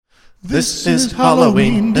This is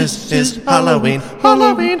Halloween, this is Halloween,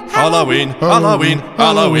 Halloween, Halloween, Halloween,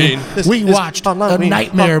 Halloween. We watched A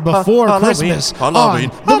Nightmare Before Christmas on The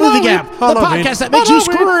Movie Gap, the podcast that makes you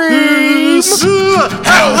scream.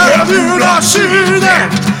 How have you not seen that?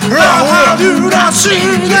 How have you not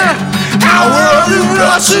seen that? How have you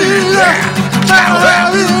not seen that? How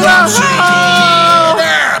have you not seen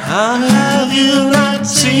that? How have you not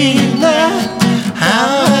seen that?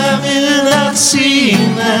 How have you not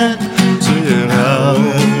seen that? How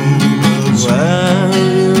have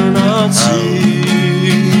you not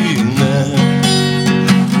seen that?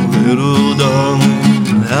 Little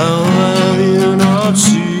darling, how have you not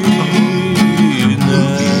seen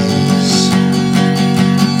this?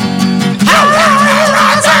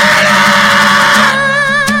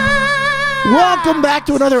 Welcome back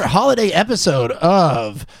to another holiday episode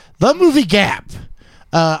of The Movie Gap.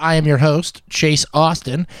 I am your host, Chase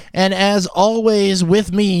Austin, and as always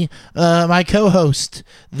with me, my co-host,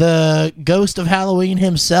 the ghost of Halloween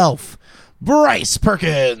himself, Bryce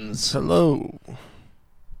Perkins. Hello.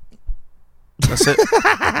 That's it.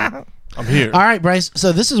 I'm here. All right, Bryce.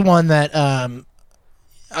 So this is one that,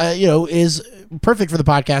 is perfect for the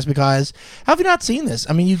podcast because how have you not seen this?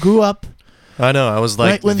 I mean, you grew up. I know. I was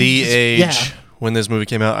like right when the age. Yeah. When this movie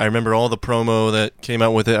came out. I remember all the promo that came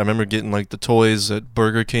out with it. I remember getting like the toys at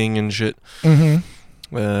Burger King and shit.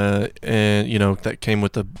 Mm-hmm. And that came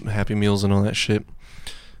with the Happy Meals and all that shit.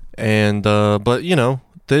 And but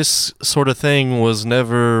this sort of thing was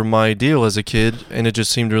never my deal as a kid, and it just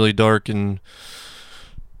seemed really dark and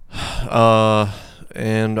I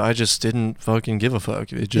just didn't fucking give a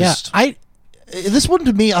fuck. It just this one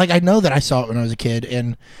to me, like, I know that I saw it when I was a kid,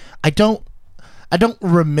 and I don't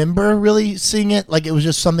remember really seeing it. Like, it was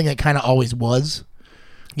just something that kind of always was.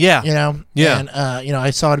 Yeah. Yeah. And, I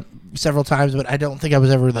saw it several times, but I don't think I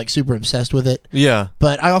was ever, like, super obsessed with it. Yeah.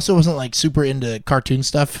 But I also wasn't, like, super into cartoon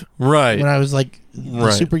stuff. Right. When I was, like,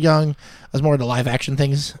 super young. I was more into live action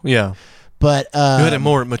things. Yeah. But you had a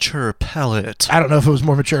more mature palate. I don't know if it was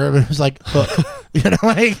more mature, but it was like Hook. That's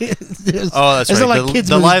right. Like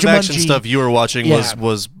the live action stuff you were watching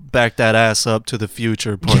was Back That Ass Up to the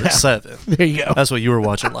Future Part 7. There you go. That's what you were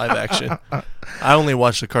watching live action. I only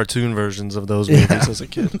watched the cartoon versions of those movies as a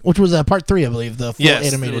kid. Which was part 3, I believe, the full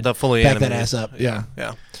animated. The fully Back animated. That Ass Up. Yeah.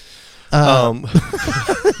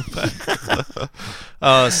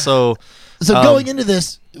 So going into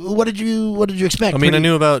this, what did you expect? I mean, I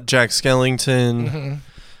knew about Jack Skellington,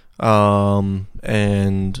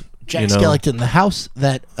 and Jack Skellington, the house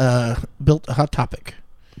that built Hot Topic.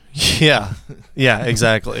 Yeah,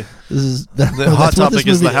 exactly. This is the Hot Topic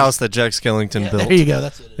is the house that Jack Skellington built. There you go.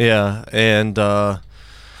 That's it. Yeah, and I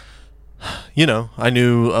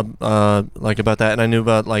knew like about that, and I knew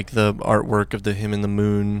about like the artwork of him in the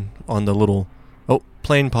moon on the little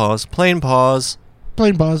plane pause.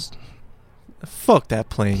 Fuck that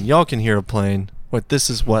plane. Y'all can hear a plane. What,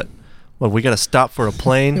 we gotta stop for a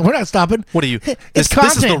plane? We're not stopping. What are you? It's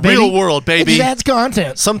this is the real world, baby. That's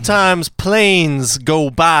content. Sometimes planes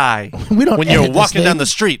go by when you're walking down the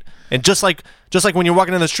street. And just like when you're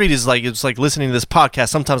walking down the street, it's like listening to this podcast.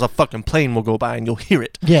 Sometimes a fucking plane will go by and you'll hear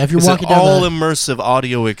it. Yeah, if you're walking down all immersive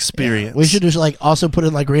audio experience. Yeah, we should just also put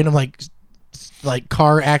in random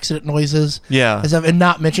car accident noises, and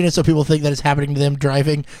not mention it so people think that it's happening to them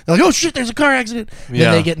driving. They're like, oh shit, there's a car accident.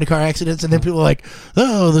 Then they get into car accidents, and then people are like,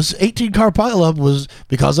 oh, this 18-car pileup was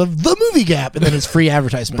because of The Movie Gap, and then it's free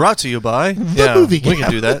advertisement. Brought to you by The Movie Gap. We can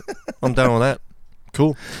do that. I'm down with that.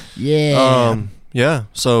 Cool. Yeah. Yeah.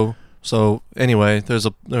 So anyway,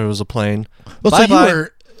 there was a plane. Well,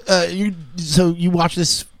 so you watched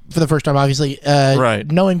this for the first time, obviously,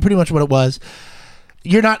 right? Knowing pretty much what it was.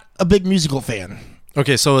 You're not a big musical fan.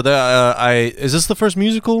 Okay, so is this the first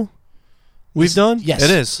musical we've done? Yes. It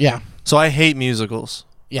is. Yeah. So I hate musicals.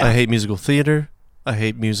 Yeah. I hate musical theater. I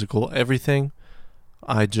hate musical everything.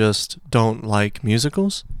 I just don't like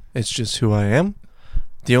musicals. It's just who I am.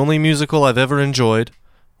 The only musical I've ever enjoyed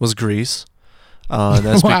was Grease.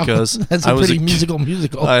 That's because that's a pretty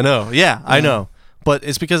musical. I know. Yeah, I know. But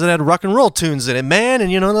it's because it had rock and roll tunes in it, man.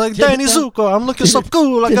 And like Danny Zuko, I'm looking so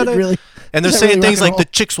cool. I got it. Really? And they're saying things like the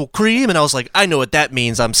chicks will cream, and I was like, I know what that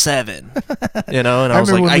means. I'm 7, and I was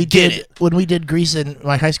like, I get it. When we did Grease in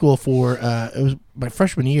my high school for it was my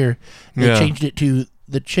freshman year, they changed it to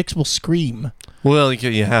the chicks will scream. Well,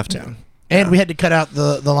 you have to. Yeah. And we had to cut out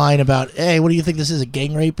the line about, hey, what do you think this is, a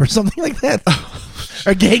gang rape or something like that,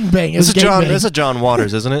 or gang bang? This is John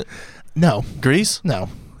Waters, isn't it? No. Grease? No.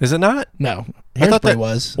 Is it not? No. I thought that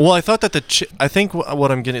was. Well, I thought that I think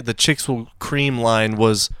what I'm getting, the chicks will cream line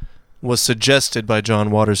was suggested by John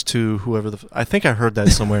Waters to whoever I think I heard that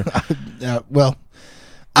somewhere. Well,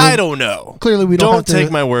 I don't know. Clearly, we don't have to,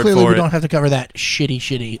 take my word clearly for we it. don't have to cover that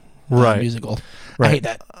shitty Right. musical. Right. I hate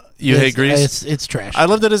that. You hate Grease? It's trash. I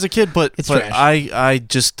loved it as a kid, but It's trash. I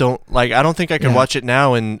just don't like. I don't think I could Yeah. watch it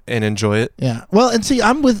now and enjoy it. Yeah. Well, and see,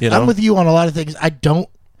 I'm with You know? I'm with you on a lot of things. I don't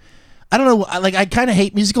know. I kind of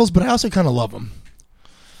hate musicals, but I also kind of love them.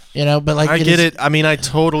 But like I get it. I mean, I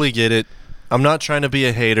totally get it. I'm not trying to be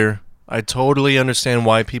a hater. I totally understand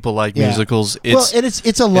why people like Yeah. musicals. And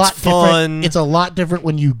it's a lot fun. different. It's a lot different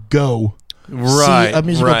when you go right, see a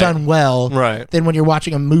musical right, done well right. than when you're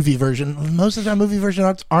watching a movie version. Most of the time, movie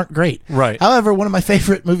versions aren't great. Right. However, one of my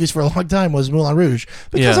favorite movies for a long time was Moulin Rouge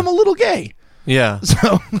because Yeah. I'm a little gay. Yeah.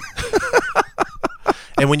 So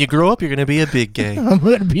And when you grow up, you're going to be a big gay. I'm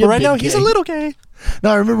going to be But a right big now, gay. he's a little gay.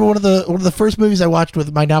 No, I remember one of the first movies I watched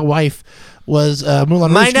with my now wife was Moulin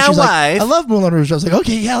Rouge. My and now she's like, wife. I love Moulin Rouge. I was like,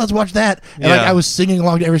 okay, yeah, let's watch that. And like Yeah. I was singing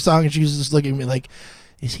along to every song, and she was just looking at me like,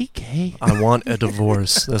 is he gay? I want a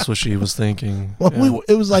divorce. That's what she was thinking. Well, Yeah.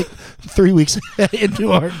 it was like 3 weeks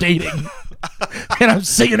into our dating, and I'm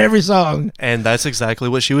singing every song. And that's exactly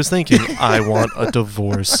what she was thinking. I want a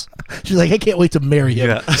divorce. She's like, I can't wait to marry him,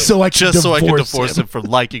 Yeah. so I can Just so I can divorce divorce him. him for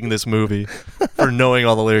liking this movie, for knowing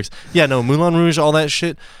all the lyrics. Yeah, no, Moulin Rouge, all that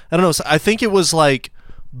shit. I don't know. So I think it was like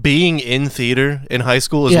being in theater in high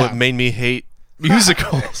school is Yeah. what made me hate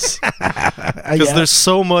musicals. Because Yeah. there's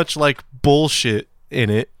so much like bullshit in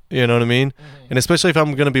it. You know what I mean? And especially if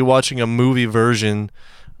I'm going to be watching a movie version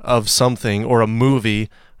of something or a movie,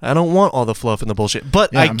 I don't want all the fluff and the bullshit.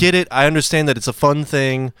 But I Yeah. get it. I understand that it's a fun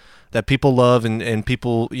thing that people love, and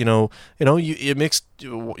people, you're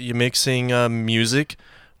mixing music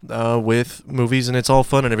with movies, and it's all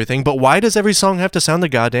fun and everything. But why does every song have to sound the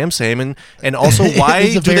goddamn same? And also, why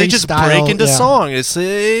It's a do they very just style, break into yeah. song? It's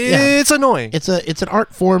annoying. It's an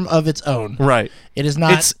art form of its own. Right. It is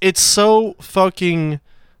not. It's so fucking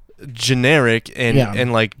generic and Yeah.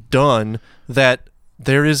 and like done that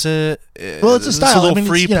there is a Well, it's a style. little I mean,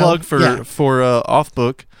 free it's, plug for yeah. Off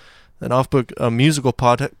Book, an Off Book musical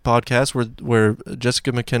podcast where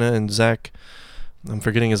Jessica McKenna and Zach, I'm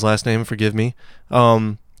forgetting his last name, forgive me,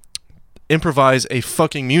 improvise a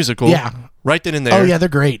fucking musical. Yeah. Right then and there. Oh yeah, they're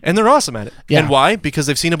great. And they're awesome at it. Yeah. And why? Because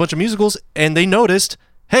they've seen a bunch of musicals and they noticed,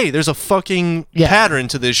 hey, there's a fucking Yeah. pattern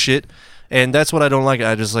to this shit. And that's what I don't like.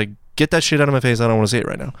 I just like, get that shit out of my face. I don't want to see it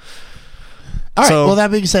right now. All right. So- Well, that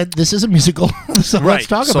being said, this is a musical, so let's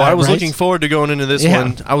talk so about it. I was Bryce. looking forward to going into this Yeah.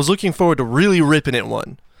 one. I was looking forward to really ripping it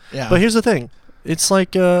one. Yeah. But here's the thing. It's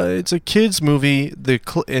like, it's a kid's movie,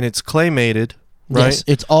 and it's claymated, right? Yes,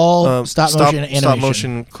 it's all stop motion animation. Stop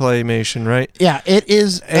motion claymation, right? Yeah, it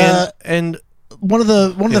is. And One of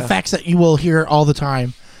the Yeah. facts that you will hear all the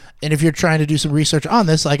time, and if you're trying to do some research on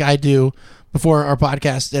this, like I do before our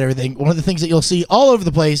podcast and everything, one of the things that you'll see all over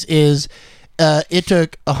the place is it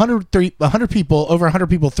took 100 people, over 100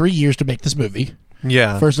 people, 3 years to make this movie.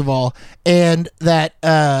 yeah. First of all, and that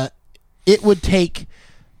it would take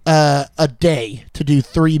a day to do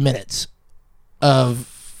 3 minutes of.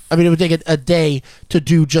 I mean, it would take a day to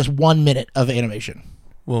do just 1 minute of animation.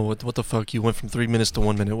 Well, what the fuck? You went from 3 minutes to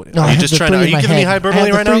 1 minute. No, I Are you have just the trying to? three Are in you my giving me head. I hyperbole have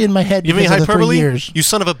the right now? three in my head You giving me because of the 3 hyperbole? years. You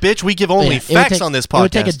son of a bitch! We give only Yeah, it would facts take- on this podcast. It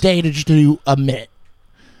would take a day to just do a minute.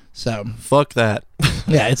 So Fuck that.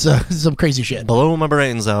 yeah, it's some crazy shit. Blow my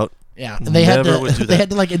brains out. Yeah, and they had Never to would do they that. had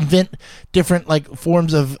to like invent different like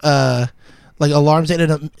forms of like alarms. They had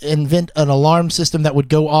to invent an alarm system that would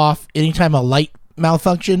go off anytime a light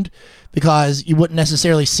malfunctioned, because you wouldn't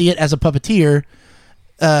necessarily see it as a puppeteer.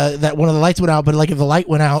 That one of the lights went out, but like if the light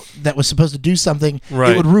went out that was supposed to do something,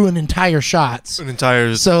 Right. it would ruin entire shots. An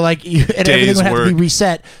entire So like and everything day's would have to be work.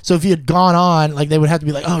 reset. So if you had gone on, like they would have to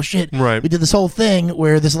be like, oh shit, Right. we did this whole thing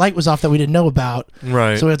where this light was off that we didn't know about.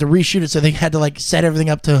 right. So we had to reshoot it. So they had to like set everything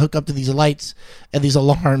up to hook up to these lights and these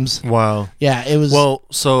alarms. Wow. Yeah, it was Well,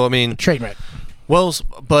 so I mean, a train wreck. well,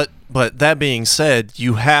 but that being said,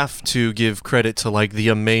 you have to give credit to like the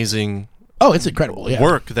amazing Oh, it's incredible. Yeah.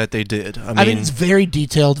 work that they did. I mean, it's very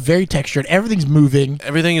detailed, very textured. Everything's moving,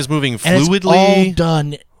 everything is moving and it's all fluidly.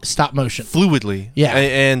 done stop motion. Fluidly. Yeah.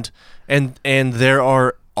 And there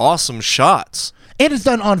are awesome shots. And it's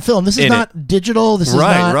done on film. This is In not digital. This is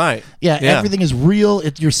Right, not right. Yeah, Yeah. everything is real.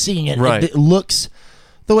 You're seeing it. Right. It looks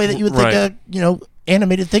the way that you would think Right. a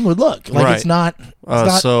animated thing would look. Like Right. it's not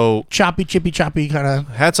So choppy, chippy kind of.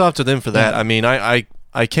 hats off to them for that. Yeah. I mean,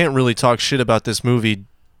 I can't really talk shit about this movie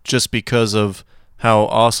just because of how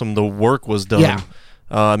awesome the work was done. Yeah.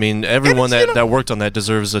 I mean, everyone it's, that worked on that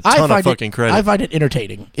deserves a ton of fucking credit. I find it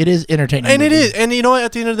entertaining. It is entertaining. And it movie. is, and you know what?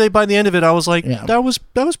 At the end of the day, by the end of it, I was like, Yeah. that was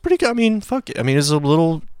pretty good. I mean, fuck it. I mean, it's a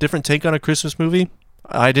little different take on a Christmas movie.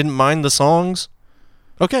 I didn't mind the songs.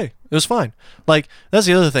 Okay, It was fine. Like, that's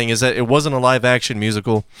the other thing, is that it wasn't a live action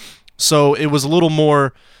musical, so it was a little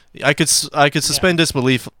more. I could suspend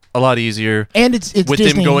disbelief a lot easier. And it's with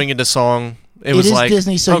Disney. them going into song. It is like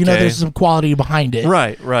Disney, so okay. there's some quality behind it.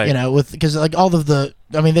 Right. Because like all of the,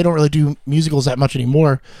 I mean, they don't really do musicals that much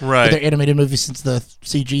anymore. Right. With their animated movies since the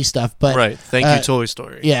CG stuff, but Right. Thank you, Toy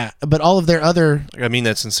Story. Yeah, but all of their other. I mean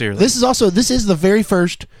that sincerely. This is the very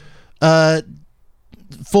first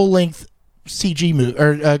full length CG movie,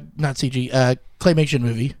 or not CG, claymation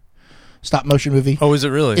movie, stop motion movie. Oh, is it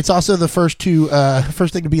really? It's also the first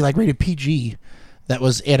thing to be like rated PG that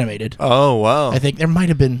was animated. Oh wow! I think there might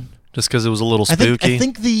have been. Just because it was a little spooky.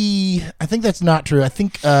 I think that's not true. I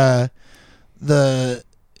think is it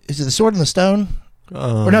the Sword and the Stone?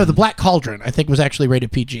 Or no, the Black Cauldron. I think was actually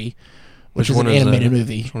rated PG, which is an animated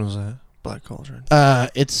movie. Which one was that? Black Cauldron.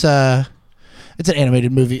 It's an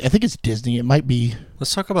animated movie. I think it's Disney. It might be.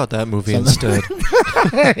 Let's talk about that movie instead.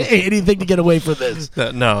 Anything to get away from this.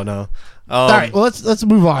 No. All right. Well, let's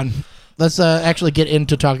move on. Let's actually get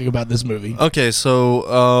into talking about this movie. Okay,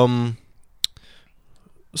 so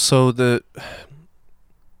the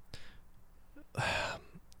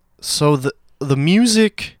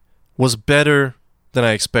music was better than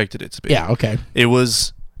I expected it to be. Yeah, okay. It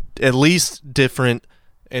was at least different,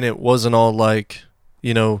 and it wasn't all like,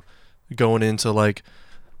 going into like,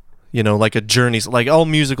 like a Journey. Like all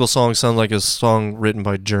musical songs sound like a song written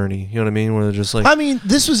by Journey. You know what I mean? Where they're just like, I mean,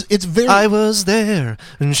 it's very. I was there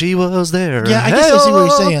and she was there. Yeah, I guess I see what you're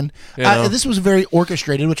saying. You know? This was very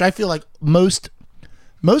orchestrated, which I feel like most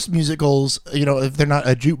musicals, if they're not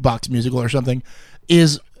a jukebox musical or something,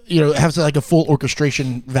 is has like a full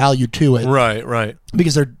orchestration value to it. Right.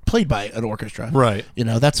 Because they're played by an orchestra. Right.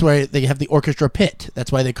 That's why they have the orchestra pit.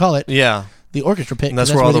 That's why they call it. Yeah. The orchestra pit. And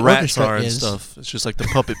that's where all the rats orchestra are and is. stuff. It's just like the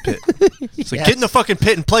puppet pit. It's like, Yes. get in the fucking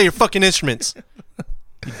pit and play your fucking instruments.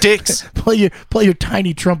 You dicks. Play your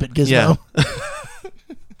tiny trumpet, Gizmo. Yeah.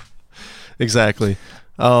 Exactly.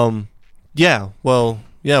 Whatever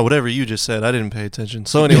you just said. I didn't pay attention.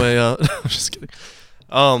 So anyway, I'm just kidding.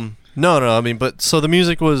 No, I mean, but so the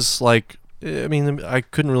music was like, I mean, I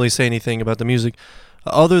couldn't really say anything about the music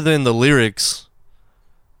other than the lyrics.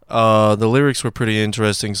 The lyrics were pretty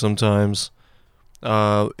interesting sometimes.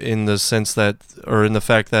 In the sense that, or in the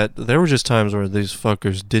fact that there were just times where these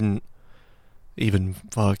fuckers didn't even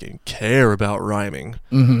fucking care about rhyming,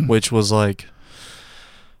 which was like,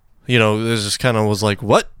 this just kind of was like,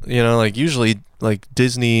 what? Like usually like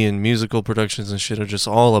Disney and musical productions and shit are just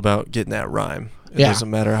all about getting that rhyme. It doesn't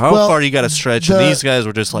matter how far you got to stretch, and these guys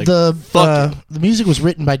were just like, fuck it. The music was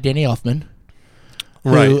written by Danny Elfman.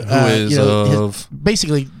 Right, who is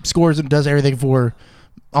basically scores and does everything for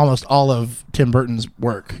almost all of Tim Burton's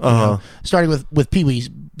work. Starting with Pee-wee's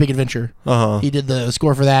Big Adventure. He did the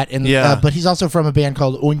score for that, and but he's also from a band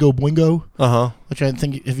called Oingo Boingo. Which I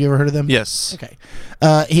think, have you ever heard of them? Yes. Okay.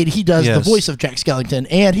 He does the voice of Jack Skellington,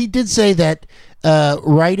 and he did say that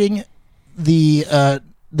writing the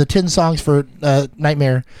 10 songs for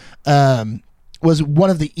Nightmare was one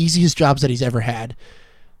of the easiest jobs that he's ever had.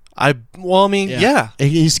 Yeah.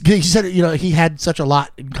 He said, he had such a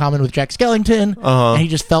lot in common with Jack Skellington, and he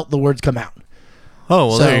just felt the words come out. Oh,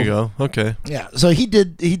 well, there you go. Okay. Yeah, so he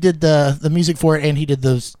did the music for it, and he did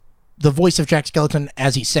the voice of Jack Skellington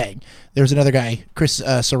as he sang. There was another guy, Chris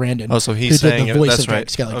Sarandon, so he who sang did the voice that's of right.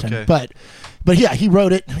 Jack Skellington. Okay. But yeah, he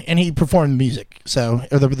wrote it, and he performed the music,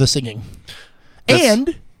 or the singing.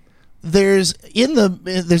 And there's a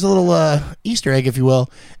little Easter egg, if you will,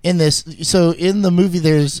 in this. So in the movie,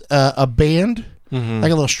 there's a band,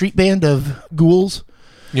 like a little street band of ghouls.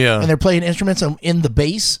 Yeah. And they're playing instruments, and in the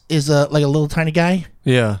bass is like a little tiny guy.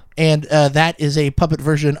 Yeah. And that is a puppet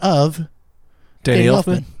version of Danny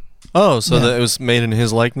Elfman. Oh, so that it was made in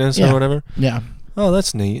his likeness or whatever? Yeah. Oh,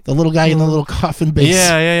 that's neat. The little guy in the little coffin bass.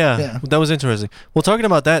 Yeah. That was interesting. Well, talking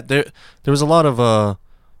about that, there was a lot of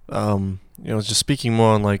just speaking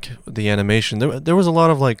more on like the animation, there was a lot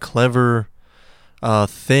of like clever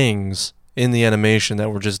things in the animation that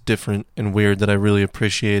were just different and weird that I really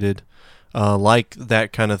appreciated. Like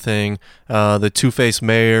that kind of thing. The Two-Faced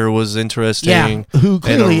Mayor was interesting. Yeah, who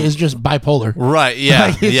clearly is just bipolar. Right, yeah,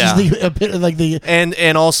 like, it's just a bit like the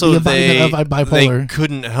and also the of bipolar. They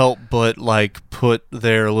couldn't help but like put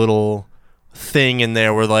their little thing in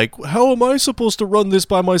there where like, how am I supposed to run this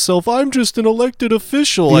by myself? I'm just an elected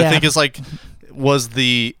official. I think it's like was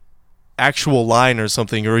the actual line or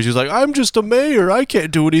something, or he was like, I'm just a mayor, I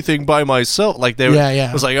can't do anything by myself. Like they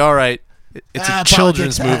was like, all right, it's a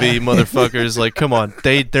children's movie, motherfuckers. Like, come on,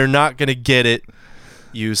 they're not gonna get it,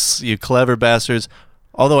 you clever bastards.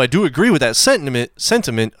 although I do agree with that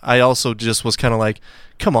sentiment, I also just was kind of like,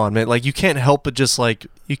 come on, man, like you can't help but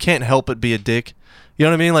be a dick. You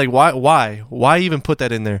know what I mean? Like why even put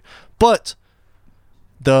that in there? But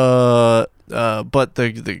the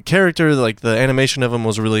character, like the animation of him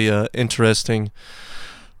was really interesting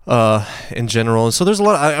in general. And so there's a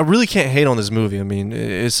lot. I really can't hate on this movie. I mean,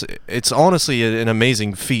 it's honestly an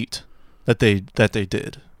amazing feat that they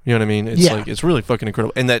did. You know what I mean? It's like it's really fucking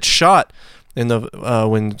incredible. And that shot in the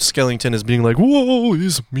when Skellington is being like, "Whoa,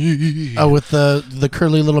 it's me!" Oh, with the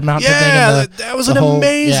curly little mountain thing. Yeah, that was an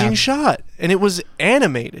amazing shot, and it was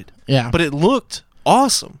animated. Yeah, but it looked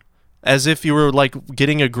awesome, as if you were like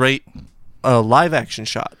getting a great live action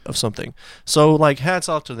shot of something. So like, hats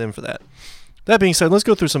off to them for that. That being said, let's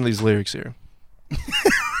go through some of these lyrics here.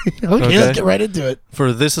 Okay, let's get right into it.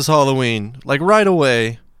 For This Is Halloween, like right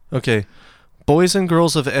away. Okay. Boys and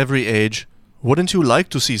girls of every age, wouldn't you like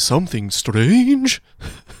to see something strange?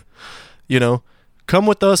 You know, come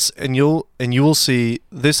with us and you will see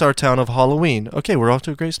this our town of Halloween. Okay, we're off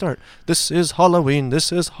to a great start. This is Halloween.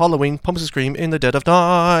 Pumpkins scream in the dead of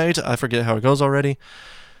night. I forget how it goes already.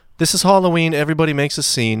 This is Halloween. Everybody makes a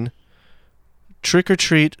scene. Trick or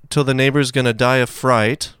treat till the neighbor's gonna die of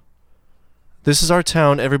fright. This is our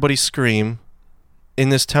town. Everybody scream. In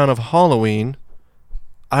this town of Halloween,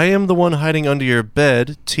 I am the one hiding under your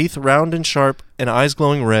bed, teeth round and sharp and eyes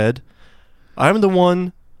glowing red. I'm the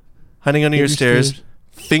one hiding under your stairs,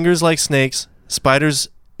 fingers like snakes, spiders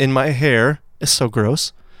in my hair. It's so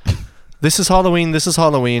gross. This is Halloween.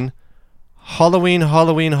 Halloween,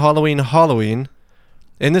 Halloween, Halloween, Halloween.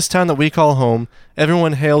 In this town that we call home,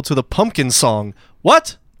 everyone hail to the pumpkin song.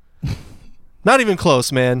 What? Not even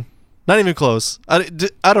close, man. Not even close. I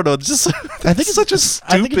don't know. Just I think it's such a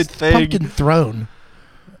stupid thing. Pumpkin throne.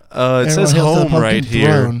 It says home right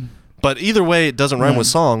here. But either way, it doesn't rhyme with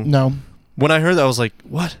song. No. When I heard that, I was like,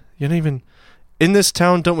 what? You don't even... In this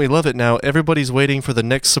town, don't we love it now? Everybody's waiting for the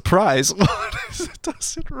next surprise. It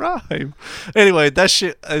doesn't rhyme. Anyway, that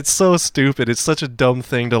shit, it's so stupid. It's such a dumb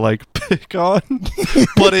thing to, like, pick on.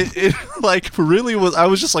 But it like, really was... I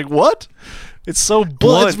was just like, what? It's so blunt.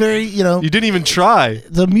 Well, it's very, you know... You didn't even try.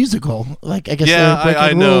 The musical. Like, I guess... Yeah,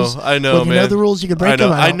 I know, rules. I know, when man. you know the rules, you can break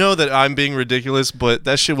them out. I know that I'm being ridiculous, but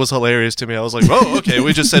that shit was hilarious to me. I was like, oh, okay,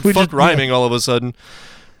 we just said fuck rhyming all of a sudden.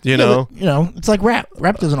 You know? But, you know, it's like rap.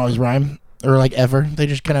 Rap doesn't always rhyme. Or, like, ever. They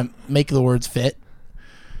just kind of make the words fit.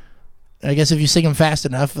 I guess if you sing them fast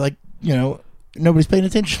enough, like, you know, nobody's paying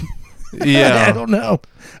attention. Yeah. I don't know.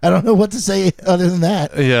 I don't know what to say other than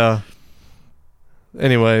that. Yeah.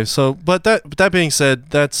 Anyway, so but that being said,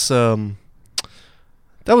 that's a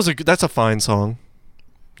fine song.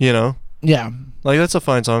 You know? Yeah. Like that's a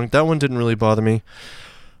fine song. That one didn't really bother me.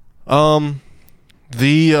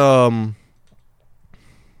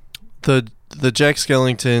 The Jack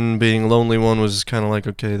Skellington being lonely one was kind of like,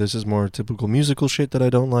 okay, this is more typical musical shit that I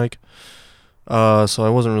don't like. So I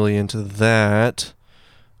wasn't really into that.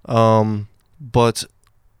 But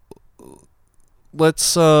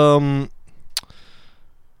let's talk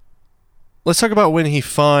about when he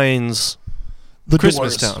finds the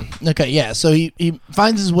Christmas doors. Town. Okay, yeah. So he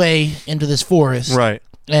finds his way into this forest. Right.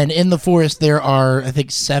 And in the forest there are, I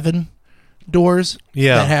think, 7 doors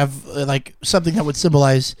that have like something that would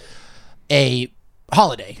symbolize a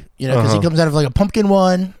holiday, you know, because he comes out of like a pumpkin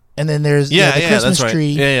one, and then there's the Christmas that's right.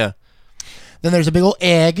 tree. Yeah. Then there's a big old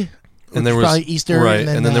egg, and there was probably Easter, right?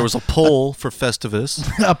 And then there was a pole for Festivus.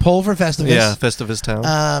 A pole for Festivus. Yeah, Festivus Town.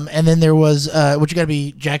 And then there was which you got to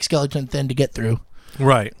be Jack Skellington thin to get through.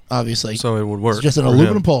 Right. Obviously. So it would work. It's just an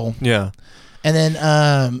aluminum pole. Yeah. And then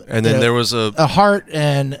there was a heart,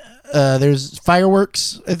 and there's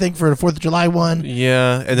fireworks, I think, for the 4th of July one.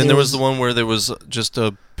 Yeah, and then there was the one where there was just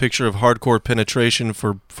a picture of hardcore penetration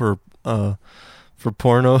for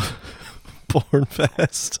porno porn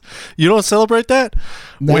fest. You don't celebrate that?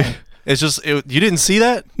 No. It's just you didn't see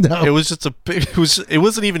that? No. It was just it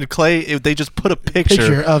wasn't even clay. They just put a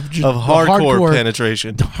picture of hardcore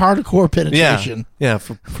penetration. Hardcore penetration. Yeah.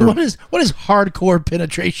 What is hardcore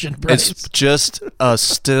penetration, Bryce? It's just a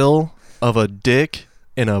still of a dick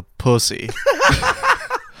in a pussy.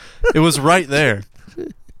 It was right there.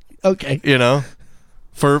 Okay. You know?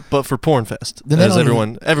 For Pornfest, as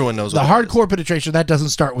everyone knows. The hardcore penetration, that doesn't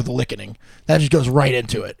start with the lickening. That just goes right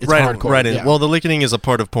into it. It's hardcore. Right in. Yeah. Well, the lickening is a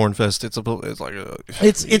part of Pornfest.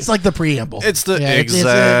 It's like the preamble. It's the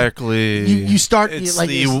exactly. You start. It's like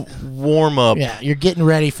the warm up. Yeah, you're getting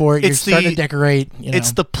ready for it. You're starting to decorate. You know.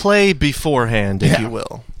 It's the play beforehand, if you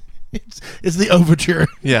will. It's the overture.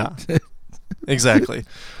 Yeah, exactly.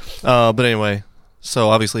 But anyway, so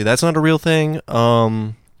obviously that's not a real thing.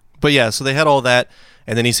 But yeah, so they had all that.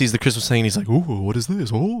 and then he sees the Christmas thing, and he's like, "Ooh, what is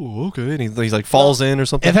this? Oh, okay." And he's like falls in or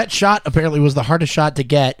something. And that shot apparently was the hardest shot to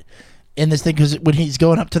get in this thing because when he's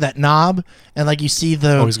going up to that knob and like you see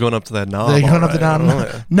the he's going up to that knob. going up the All right. knob, Oh,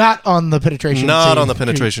 yeah. not on the penetration. Not tree. on the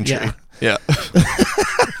penetration tree. Yeah. Yeah.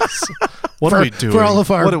 What are we doing? For all of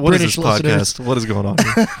our what British is this podcast? listeners. What is going on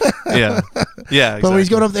here? Yeah. Yeah. But when he's exactly.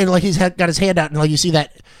 going up there, like he's got his hand out, and like you see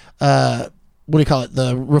that, what do you call it?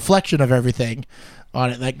 The reflection of everything on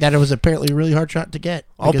it. Like that, it was apparently a really hard shot to get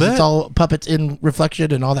I'll because bet. it's all puppets in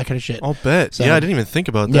reflection and all that kind of shit. I'll bet. So- Yeah, I didn't even think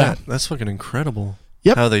about Yeah. that. That's fucking incredible.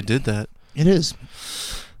 Yep. How they did that. It is.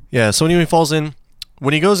 Yeah. So anyway, he falls in.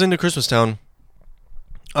 When he goes into Christmas Town,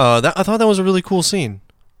 I thought that was a really cool scene.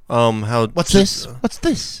 How What's this? What's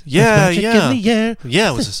this? Yeah, There's magic yeah. in the air.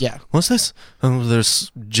 Yeah, what's this? Yeah. What's this?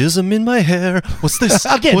 There's jism in my hair. What's this?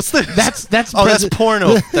 Again, What's this? That's oh, that's present-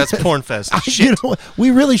 porno. That's porn fest. Shit. You know, what?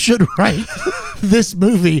 We really should write this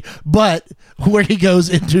movie, but where he goes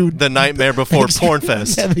into The Nightmare Before Porn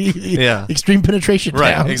Fest. Yeah, Yeah. extreme penetration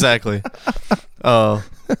Right, town. exactly.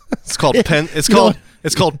 It's called You know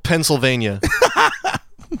it's called Pennsylvania.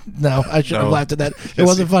 No, I shouldn't have No. laughed at that. It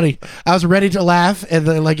wasn't funny. I was ready to laugh, and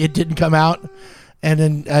then like it didn't come out, and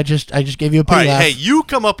then I just gave you a All pity right, laugh. hey, you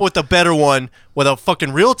come up with a better one with a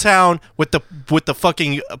fucking real town with the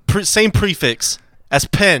fucking same prefix as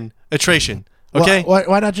penetration. Okay,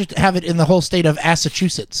 Why not just have it in the whole state of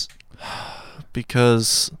Massachusetts?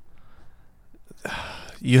 because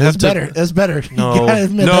you have That's to. better. That's better. No, You gotta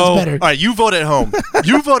admit, no. that's better. All right, you vote at home.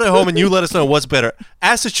 You vote at home, and you let us know what's better: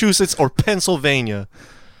 Massachusetts or Pennsylvania,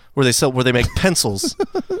 where they make pencils.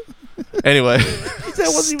 Anyway,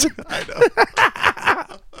 That wasn't even.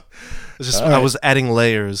 it's just I was adding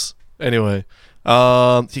layers. Anyway,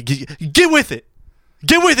 get with it.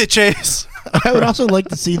 Get with it, Chase. I would also like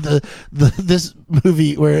to see this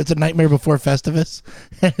movie where it's a Nightmare Before Festivus,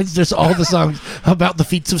 and it's just all the songs about the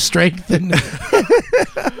feats of strength and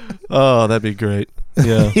Oh, that'd be great.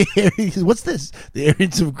 Yeah, what's this? The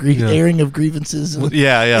Yeah. airing of grievances. And,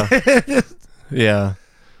 yeah, yeah, yeah.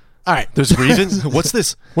 all right, There's grievance. What's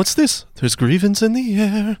this? What's this? There's grievance in the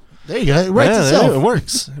air. there you go. It writes Yeah, itself. it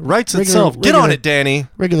works. It writes Regular- itself. Get on regular- it, Danny.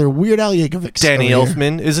 Regular Weird Al Yankovic. Danny over here.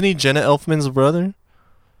 Elfman. Isn't he Jenna Elfman's brother?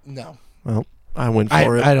 No, Well, I went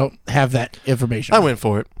for it. I don't have that information. I went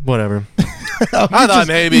for it. Whatever. Oh, I thought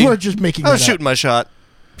maybe. you were just making. I was that shooting my shot.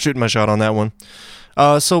 Shooting my shot on that one.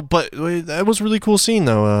 But that was a really cool scene,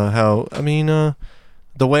 though.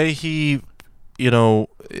 The way he,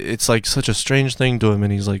 it's like such a strange thing to him,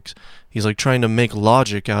 and he's like trying to make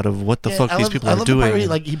logic out of what the Yeah, fuck I these love- people I are love the part doing.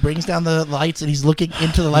 where he brings down the lights and he's looking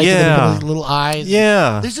into the lights and then he Yeah. puts his little eyes.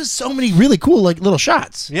 Yeah. There's just so many really cool little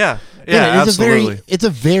shots. Yeah. Yeah, Yeah. it's Absolutely. it's a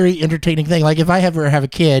very entertaining thing. Like if I ever have a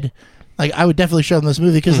kid, like I would definitely show them this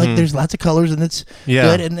movie because like there's lots of colors and it's Yeah.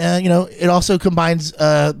 good, and it also combines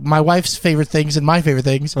my wife's favorite things and my favorite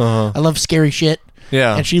things. Uh-huh. I love scary shit,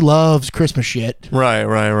 Yeah. and she loves Christmas shit. Right.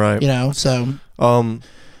 So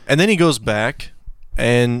And then he goes back,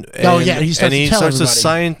 and Oh, yeah, he starts to tell to everybody.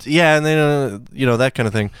 science. Yeah, and then that kind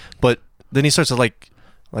of thing. But then he starts to like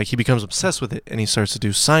he becomes obsessed with it, and he starts to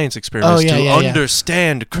do science experiments yeah, to yeah, yeah.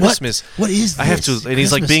 understand Christmas. What is this? I have to, and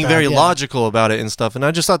he's like Christmas being stuff, very yeah. logical about it and stuff. And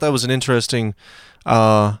I just thought that was an interesting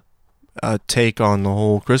take on the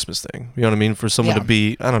whole Christmas thing. You know what I mean? For someone Yeah. to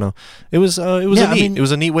be, I don't know. It was Yeah, I neat. mean- It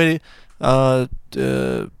was a neat way.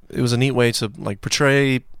 It was a neat way to like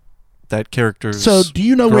portray that character's. So do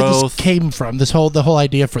you know where this growth. came from? The whole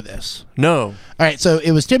idea for this. No. All right, so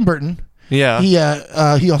it was Tim Burton. Yeah.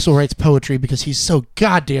 He also writes poetry because he's so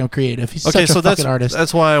goddamn creative. He's Okay, such a so fucking artist.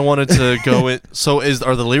 that's why I wanted to go with. So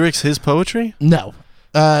are the lyrics his poetry? No.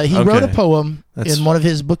 He wrote a Okay. poem That's- in one of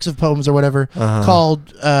his books of poems or whatever Uh-huh.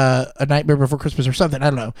 called A Nightmare Before Christmas or something. I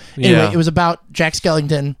don't know. Anyway, Yeah. it was about Jack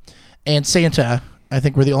Skellington and Santa. I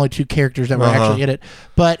think were the only two characters that were Uh-huh. actually in it.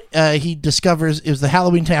 But he discovers it was the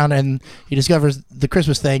Halloween town, and he discovers the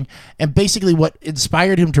Christmas thing. And basically, what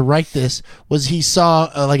inspired him to write this was he saw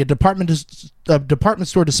like a department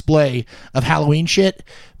store display of Halloween shit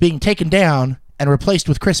being taken down and replaced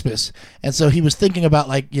with Christmas. And so he was thinking about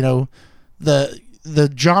the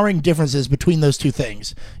jarring differences between those two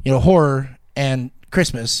things. Horror and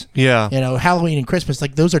Christmas. Yeah. Halloween and Christmas,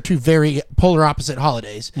 like those are two very polar opposite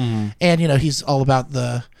holidays. Mm-hmm. And he's all about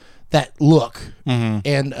that look. Mm-hmm.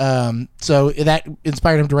 And so that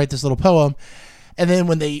inspired him to write this little poem. And then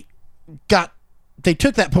when they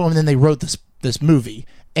took that poem and then they wrote this movie.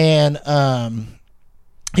 And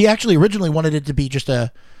he actually originally wanted it to be just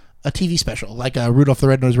a TV special, like a Rudolph the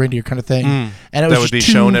Red-Nosed Reindeer kind of thing. And it was That would just be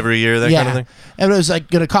too- shown every year, that kind of thing? And it was like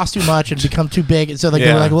going to cost too much and become too big. And so they were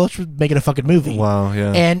Yeah. like, well, let's make it a fucking movie. Wow.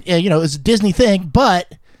 Yeah. And, it was a Disney thing,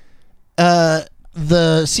 but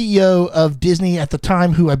the CEO of Disney at the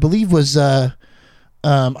time, who I believe was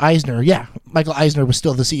Eisner. Yeah, Michael Eisner was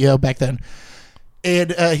still the CEO back then.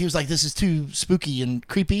 And he was like, this is too spooky and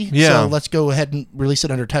creepy, so let's go ahead and release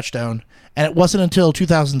it under Touchstone. And it wasn't until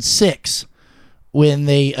 2006 when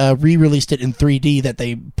they re-released it in 3D that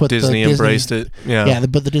they put Disney embraced it. Yeah, they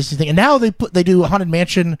put the Disney thing. And now they do a Haunted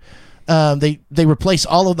Mansion. They replace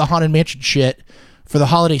all of the Haunted Mansion shit for the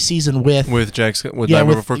holiday season with Nightmare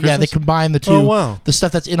Before Christmas. Yeah, they combine the two. Oh, wow. The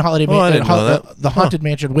stuff that's in Holiday I didn't know that. the Haunted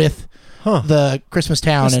Mansion with the Christmas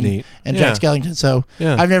Town That's and neat. Jack Skellington. So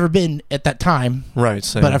I've never been at that time, right?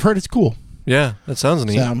 Same. but I've heard it's cool. Yeah, that sounds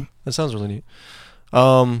neat. So, that sounds really neat.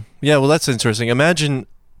 Yeah, well, that's interesting. Imagine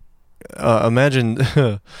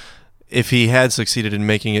if he had succeeded in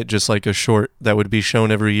making it just like a short that would be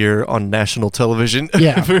shown every year on national television.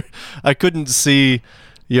 Yeah. I couldn't see,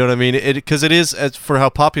 you know what I mean? Because it is, for how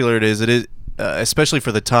popular it is, especially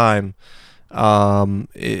for the time,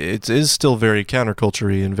 it is still very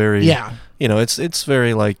counterculture-y and very, you know, it's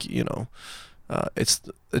very like, you know, it's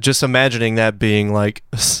just imagining that being like,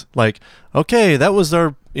 okay, that was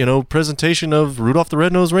our, you know, presentation of Rudolph the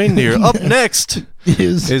Red-Nosed Reindeer. Up next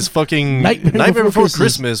is fucking Nightmare Before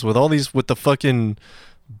Christmas with all these, with the fucking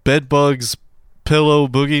bed bugs, pillow,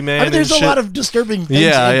 boogeyman. I mean, there's and a shit. lot of disturbing things in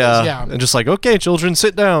this, yeah. And just like, okay, children,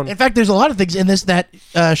 sit down. In fact, there's a lot of things in this that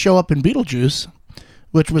show up in Beetlejuice,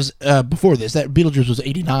 which was before this. That Beetlejuice was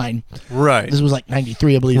 89. Right. This was like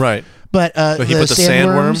 93, I believe. Right. But he put the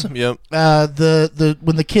sandworm. Yep. The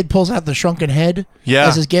when the kid pulls out the shrunken head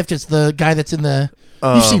as his gift, it's the guy that's in the.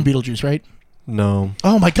 You've seen Beetlejuice, right? No.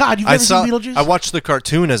 Oh my God, you've never seen Beetlejuice? I watched the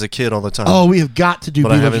cartoon as a kid all the time. Oh, we have got to do But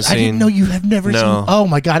Beetlejuice. I haven't seen. I didn't know you have never seen. Oh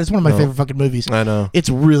my God, it's one of my favorite fucking movies. I know. It's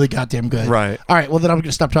really goddamn good. Right. All right. Well, then I'm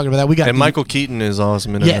gonna stop talking about that. We got And Michael Keaton is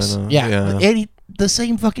awesome in it. Yes. Yeah. And the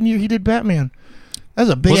same fucking year he did Batman. That was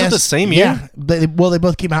a big. Was it ass, the same year? Yeah. They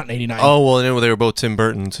both came out in 89. Oh well, and they were both Tim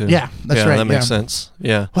Burton too. Yeah, that's right. That makes sense.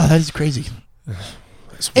 Yeah. Wow, that is crazy.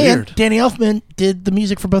 It's weird. And Danny Elfman did the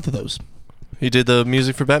music for both of those. He did the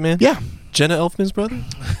music for Batman? Yeah. Jenna Elfman's brother?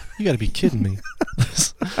 You gotta be kidding me.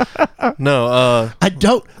 No, I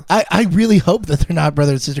don't. I really hope that they're not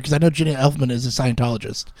brother and sister because I know Jenna Elfman is a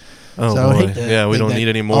Scientologist. oh So I boy. hate to Yeah, we think don't that need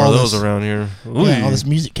any more all of those this- around here. Yeah, all this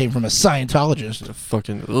music came from a Scientologist.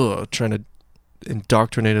 Fucking trying to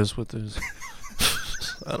indoctrinate us with this.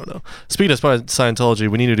 I don't know. Speaking of Scientology,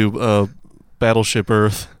 we need to do Battleship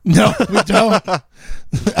Earth. No, we don't.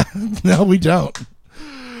 No, we don't.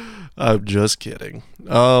 I'm just kidding.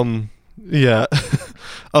 Yeah.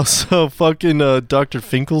 Also, fucking Dr.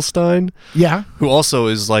 Finkelstein, Yeah. who also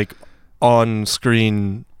is like on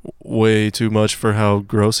screen way too much for how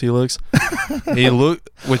gross he looks. He which Well,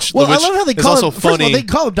 which I love how they is call also him. First of all, funny. they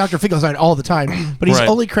call him Dr. Finkelstein all the time, but he's Right.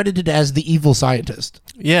 only credited as the evil scientist.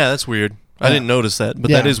 Yeah, that's weird. I Yeah. didn't notice that, but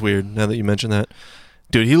Yeah. that is weird now that you mention that.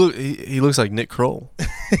 Dude, he looks like Nick Kroll.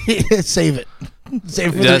 Save it. Save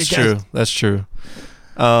it for That's the true. guest. That's true.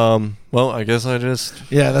 Well, I guess I just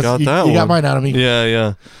Yeah, that's got you, that you one. got mine out of me.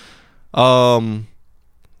 Yeah.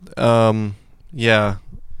 Yeah.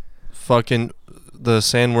 Fucking the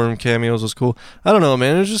sandworm cameos was cool. I don't know,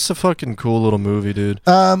 man. It was just a fucking cool little movie, dude.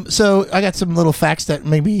 So I got some little facts that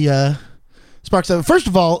maybe spark something. First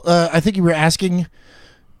of all, I think you were asking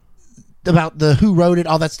about the who wrote it,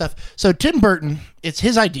 all that stuff. So Tim Burton, it's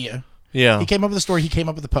his idea. Yeah. He came up with the story. He came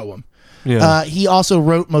up with the poem. Yeah. He also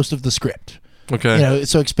wrote most of the script. Okay. You know,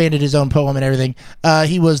 so expanded his own poem and everything.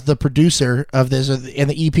 He was the producer of this and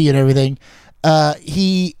the EP and everything.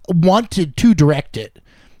 He wanted to direct it,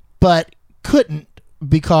 but couldn't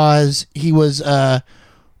because he was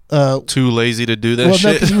too lazy to do that well, no,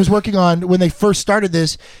 shit. because he was working on when they first started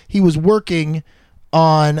this. He was working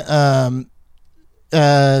on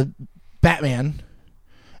Batman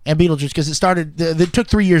and Beetlejuice because it started. It took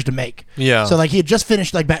 3 years to make. Yeah. So like he had just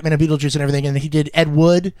finished like Batman and Beetlejuice and everything, and he did Ed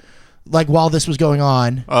Wood. Like while this was going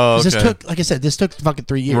on, Oh, 'Cause this okay. took, like I said, this took fucking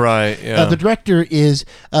 3 years. Right, yeah. The director is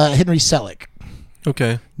Henry Selick,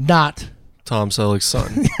 Okay. not Tom Selleck's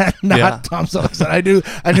son. not Tom Selleck.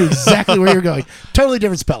 I knew exactly where you were going. Totally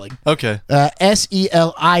different spelling. Okay.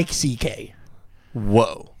 Selick.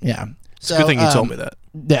 Whoa. Yeah. So, Good thing you told me that.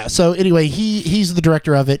 Yeah. So anyway, he's the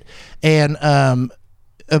director of it, and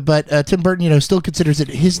but Tim Burton, you know, still considers it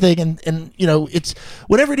his thing, and you know, it's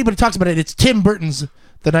whenever anybody talks about it, it's Tim Burton's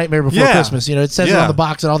The Nightmare Before Yeah. Christmas. You know, it says it Yeah. on the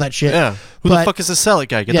box and all that shit. Yeah. Who But- the fuck is the Selleck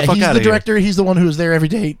guy? Get yeah, the fuck he's out the of here. director. He's the one who was there every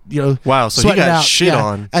day. You know. Wow, so he sweating got it out. shit Yeah.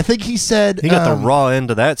 on. I think he said He got the raw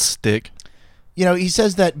end of that stick. You know, he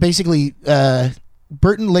says that basically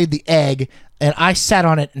Burton laid the egg, and I sat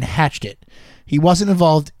on it and hatched it. He wasn't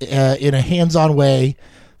involved in a hands-on way,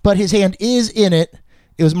 but his hand is in it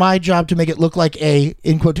It was my job to make it look like a,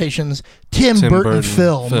 in quotations, Tim Burton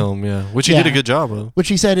film. Yeah, which he did a good job of. Which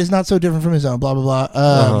he said is not so different from his own, blah, blah,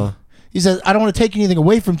 blah. He says, I don't want to take anything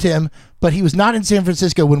away from Tim, but he was not in San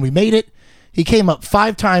Francisco when we made it. He came up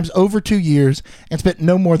 5 times over 2 years and spent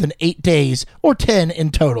no more than 8 days, or 10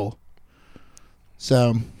 in total.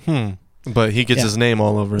 So. But he gets his name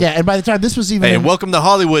all over it. Yeah, and by the time this was even... Hey, welcome to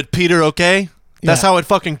Hollywood, Peter, okay? That's how it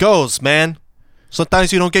fucking goes, man.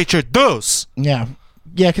 Sometimes you don't get your dose. Yeah.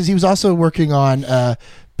 Yeah, because he was also working on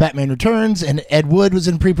Batman Returns, and Ed Wood was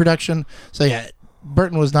in pre-production. So, yeah,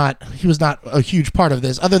 Burton was not... He was not a huge part of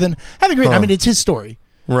this, other than having great... I mean, it's his story.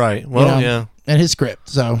 Right. Well, yeah. And his script.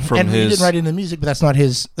 So, and he didn't write any music, but that's not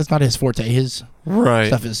his forte. His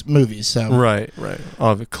stuff is movies. So Right.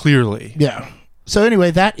 Clearly. Yeah. So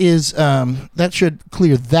anyway, that is that should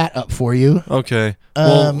clear that up for you. Okay.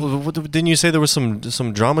 Well, didn't you say there was some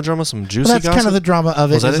drama, some juicy? Well, that's gossip? kind of the drama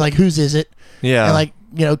of it. It's like, whose is it? Yeah. And like,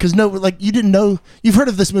 you know, because you didn't know. You've heard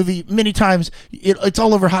of this movie many times. It's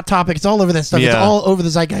all over Hot Topic. It's all over that stuff. Yeah. It's all over the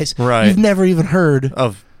zeitgeist. Right. You've never even heard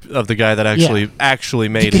of the guy that actually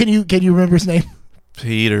made it. Can you remember his name?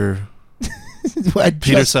 Peter.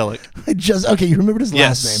 Peter Selleck. Okay. You remembered his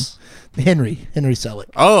last name. Henry Selick.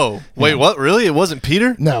 Oh, wait, what? Really? It wasn't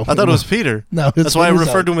Peter? No. I thought it was Peter. No. That's why I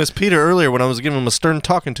referred to him as Peter earlier when I was giving him a stern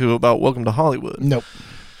talking to about Welcome to Hollywood. Nope.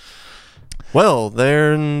 Well,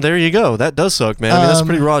 there you go. That does suck, man. I mean, that's a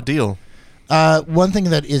pretty raw deal. One thing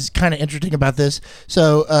that is kind of interesting about this,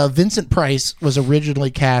 so Vincent Price was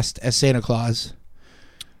originally cast as Santa Claus.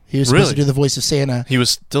 He was supposed to do the voice of Santa. He was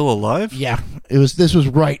still alive? Yeah. This was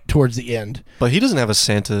right towards the end. But he doesn't have a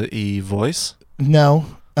Santa-y voice.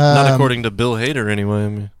 No. Not according to Bill Hader, anyway. I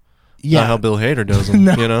mean, not how Bill Hader does them,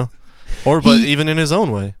 No. you know? But even in his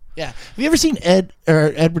own way. Yeah. Have you ever seen Edward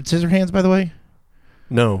Scissorhands, by the way?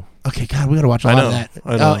 No. Okay, God, we got to watch a lot of that.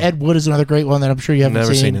 I know. Ed Wood is another great one that I'm sure you haven't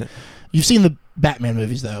Never seen it. You've seen the Batman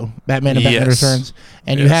movies, though. Batman and Batman Returns.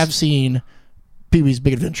 And you have seen Pee-wee's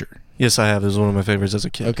Big Adventure. Yes, I have. It was one of my favorites as a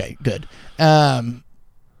kid. Okay, good.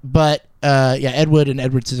 But Ed Wood and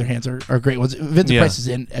Edward Scissorhands are great ones. Vincent Price is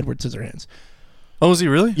in Edward Scissorhands. Oh, is he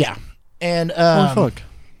really? Yeah. And holy fuck!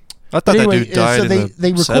 I thought that dude died. So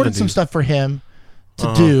they recorded some stuff for him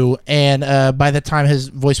to do, and by the time his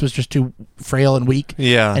voice was just too frail and weak,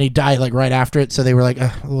 and he died like right after it. So they were like,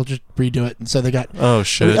 "We'll just redo it." And so they got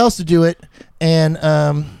somebody else to do it, and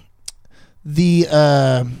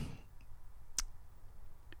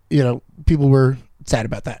people were sad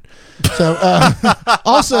about that. So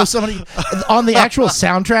also somebody on the actual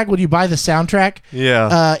soundtrack, when you buy the soundtrack,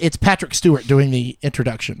 it's Patrick Stewart doing the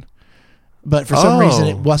introduction, but for some reason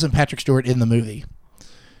it wasn't Patrick Stewart in the movie.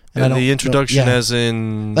 And the introduction as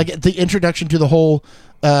in like the introduction to the whole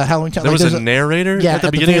Halloween Town. There was a narrator at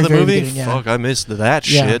the beginning of the movie? Fuck, I missed that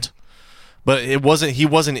shit. But he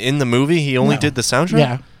wasn't in the movie, he only did the soundtrack?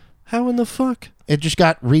 Yeah. How in the fuck? It just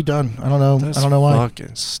got redone. I don't know. I don't know why.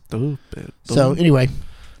 Fucking stupid. So anyway.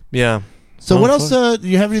 Yeah. So what else? Do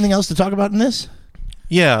you have anything else to talk about in this?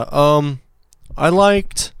 Yeah. I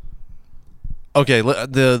liked. Okay,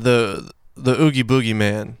 the Oogie Boogie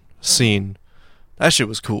Man scene. That shit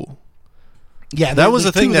was cool. Yeah, that was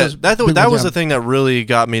the thing that was the thing that really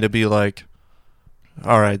got me to be like,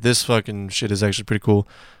 all right, this fucking shit is actually pretty cool.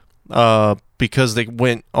 Because they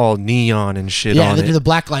went all neon and shit on it. Yeah, they did the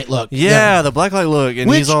blacklight look. Yeah, the blacklight look.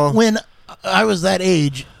 And he's all... when I was that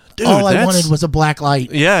age, all I wanted was a black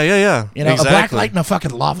light. Yeah. You know, exactly. A black light and a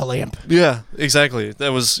fucking lava lamp. Yeah, exactly. That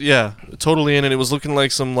was, totally in it. It was looking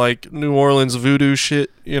like some, like, New Orleans voodoo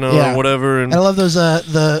shit, or whatever. And I love those,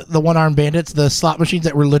 the one-armed bandits, the slot machines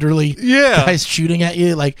that were literally guys shooting at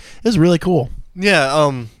you. Like, it was really cool.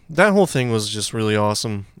 Yeah, that whole thing was just really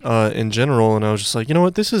awesome in general, and I was just like, you know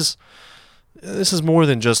what, this is more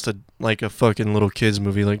than just a fucking little kids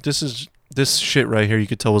movie. Like, this shit right here, you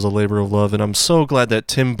could tell was a labor of love, and I'm so glad that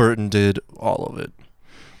Tim Burton did all of it.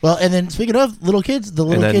 Well, and then speaking of little kids,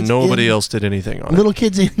 nobody else did anything on little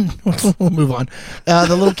kids in. We'll move on.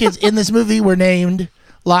 The little kids in this movie were named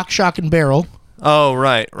Lock, Shock, and Barrel. Oh,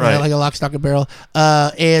 right. Like a Lock, Stock, and Barrel.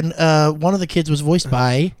 And one of the kids was voiced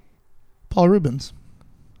by Paul Rubens.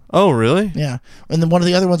 Oh, really? Yeah, and then one of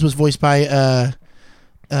the other ones was voiced by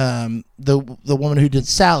the woman who did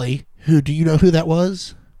Sally. Who do you know who that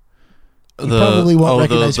was? You probably won't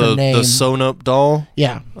recognize her name. The sewn-up doll.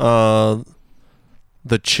 Yeah.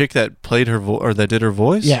 The chick that played her or that did her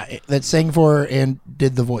voice. Yeah, that sang for her and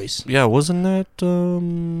did the voice. Yeah, wasn't that?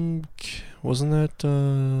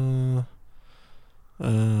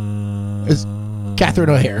 It's Catherine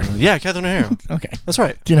O'Hare. Yeah, Catherine O'Hare. Okay, that's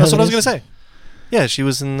right. Do you know that's what I was gonna say. Yeah, she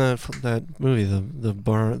was in that movie,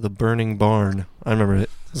 the Burning Barn. I remember it.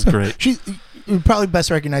 It was great. we probably best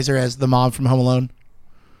recognize her as the mom from Home Alone.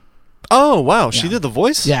 Oh wow, she did the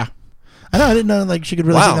voice. Yeah, I know. I didn't know like she could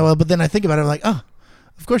really Wow. sing that well, but then I think about it, I'm like, oh,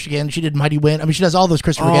 of course she can. She did Mighty Wind. I mean, she does all those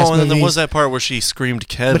Christopher Guest Oh, and then movies. there was that part where she screamed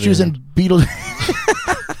Kevin. But she was in Beetlejuice.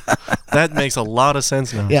 That makes a lot of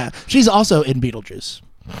sense now. Yeah, she's also in Beetlejuice.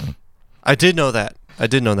 I did know that.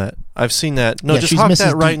 I've seen that. No, Yeah, just she's hawk Mrs.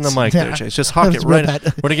 that right in the Deeds. mic Yeah. there, Chase. Just hawk it That's right. real bad.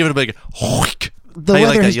 We're gonna give it a big. Hoik. The How you weather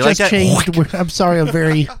like that? has You like just that? changed. I'm sorry, I'm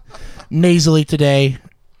very nasally today.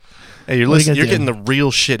 Hey, you're What are you listening. gonna You're do? getting the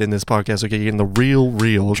real shit in this podcast. Okay, you're getting the real.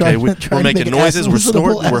 Okay, Trying we're to making make it noises. as We're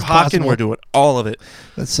listenable snorting. We're as hawking. possible. We're doing all of it.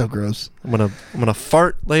 That's so gross. I'm gonna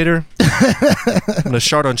fart later. I'm gonna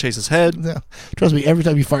shart on Chase's head. No. Trust me, every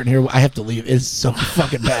time you fart in here, I have to leave. It's so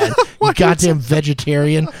fucking bad. You goddamn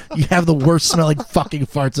vegetarian. You have the worst smelling fucking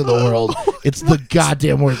farts in the world. It's the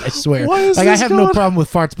goddamn worst, I swear. Why is Like, I this have no going- problem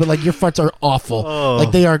with farts, but like your farts are awful. Oh,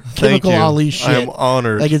 like they are thank chemical you. Ali shit. I am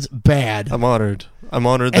honored. Like it's bad. I'm honored. I'm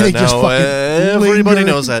honored And that they just now fucking everybody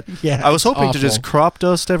linger. knows that. Yeah, I was it's hoping to just awful. crop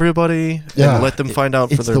dust everybody Yeah, and let them find out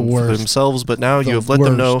for, it's the worst. themselves, but now The you have let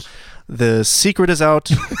them know worst. the secret is out.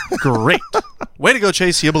 Great. Way to go,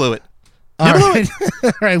 Chase. You blew it. All blew right.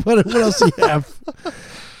 All right. What else do you have?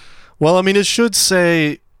 Well, I mean, it should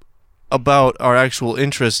say about our actual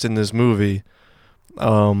interest in this movie.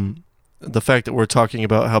 The fact that we're talking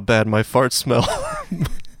about how bad my farts smell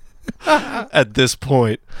at this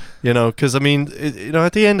point, because I mean,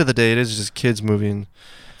 at the end of the day, it is just a kids' movie, And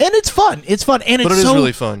it's fun. It's fun. And but it's it is so,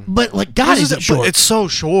 really fun. But like, God, is it short? It's so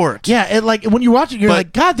short. Yeah, and like when you watch it, you're But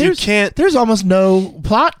like, God, you can't- there's almost no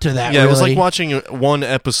plot to that. Yeah, it was really. like watching one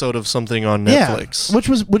episode of something on Netflix.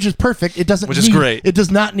 Yeah, which is perfect. It doesn't. Which is need- great. It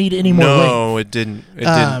does not need any more. No, it didn't. It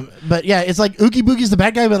didn't. But yeah, it's like Oogie Boogie's the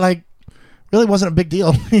bad guy, but like really wasn't a big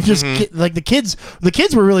deal. He just like the kids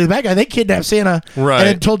were really the bad guy. They kidnapped Santa, Right. and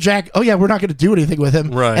then told Jack, "Oh yeah, we're not going to do anything with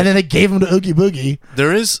him." Right. And then they gave him to Oogie Boogie.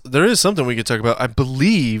 There is something we could talk about. I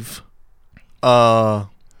believe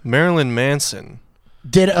Marilyn Manson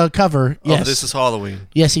Did a cover? Yes, of This Is Halloween,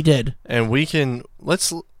 yes, he did. and we can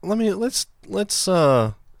let's I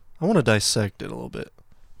want to dissect it a little bit.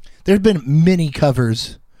 There's been many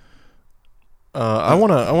covers. I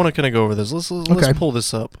want to kind of go over this. Let's Okay. pull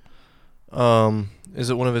this up. Is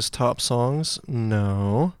it one of his top songs?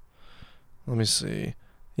 No. Let me see.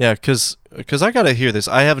 Yeah, because I gotta hear this.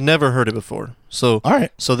 I have never heard it before. So All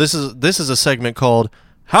right. So this is a segment called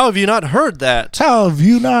 "How Have You Not Heard That?" How have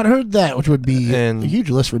you not heard that? Which would be And- a huge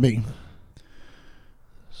list for me.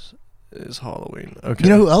 Is Halloween. Okay. You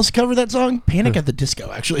know who else covered that song? Panic at the Disco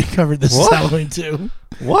actually covered This Is What? Halloween too.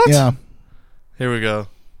 what? Yeah. Here we go.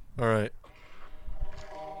 All right.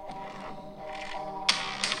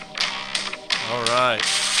 All right.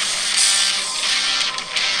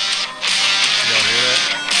 Y'all hear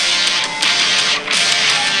that?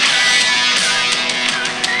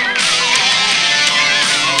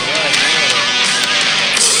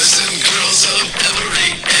 Boys and girls of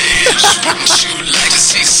every age, wouldn't you like to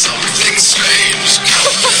see something strange?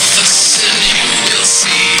 Come with us and you will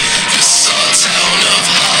see this our town of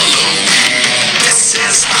Halloween. This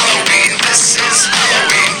is Halloween, this is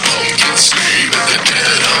Halloween. Pumpkins scream in the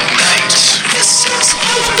dead of night. This is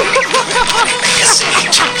Halloween, everybody make a scene.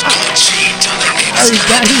 Trick or treat till the neighbors Oh,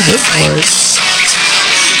 God, he went for it. This our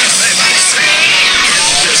town, everybody scream. In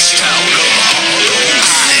this town of Halloween,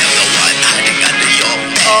 I am the one hiding under your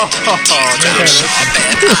bed.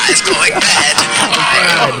 Eyes going bad. I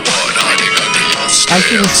am one hiding under your I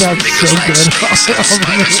think it sounds so good.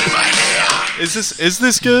 Is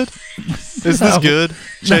this good? Is this good?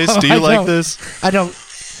 Chase, No, do you I like don't. this? I don't.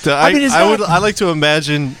 I mean, it's I would not- I like to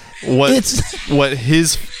imagine what It's- what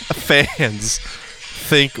his fans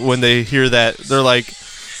think when they hear that. They're like,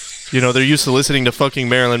 they're used to listening to fucking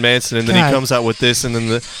Marilyn Manson, and then God. he comes out with this, and then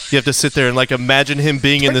you have to sit there and like imagine him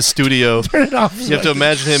being in the studio. Turn it off. You have to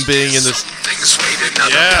imagine him being in this. Things wait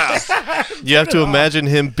another Yeah. You have to imagine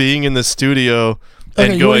him being in the studio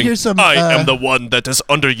Okay, and you wanna going, hear some, "I am the one that is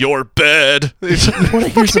under your bed." Want to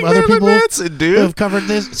hear some other people Manson, who dude. have covered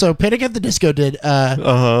this? So Panic at the Disco did.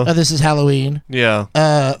 Uh-huh. This Is Halloween. Yeah.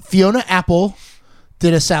 Fiona Apple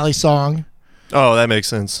did a Sally song. Oh, that makes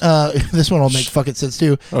sense. This one will make fucking sense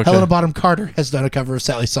too. Okay. Helena Bonham Carter has done a cover of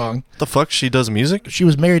Sally's song. The fuck? She does music? She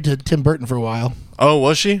was married to Tim Burton for a while. Oh,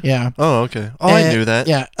 was she? Yeah. Oh, okay. Oh, I knew that.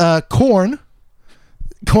 Yeah.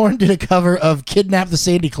 Korn did a cover of Kidnap the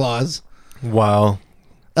Sandy Claus. Wow.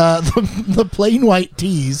 The Plain White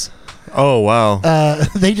Tees. Oh, wow.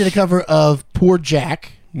 They did a cover of Poor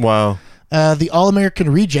Jack. Wow. The All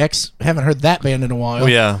American Rejects. Haven't heard that band in a while. Oh,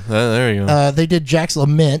 yeah. There you go. They did Jack's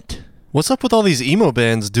Lament. What's up with all these emo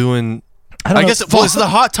bands doing I guess it was the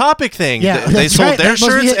Hot Topic thing. Yeah, they that's sold right. their That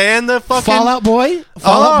must be shirts it. and the fucking Fallout Boy.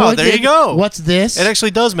 there you did go. What's this? It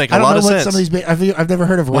actually does make I a don't lot know of what sense. some of these. I've never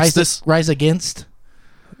heard of What's this? Rise Against.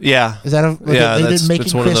 Yeah, Is that they that's did Making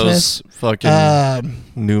it's one Christmas? of those fucking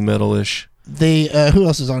new metal-ish. They who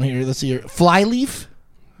else is on here? Let's see here. Flyleaf.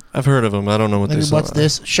 I've heard of them. I don't know what this. What's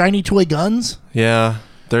this? Shiny Toy Guns. Yeah,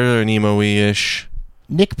 they're an emo-ish.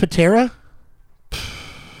 Nick Patera. I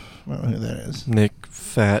don't know who that is. Nick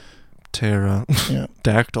Fat Terra. Yeah.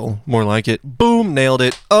 Dactyl, more like it. Boom, nailed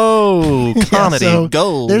it. Oh, comedy so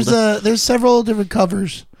gold. There's several different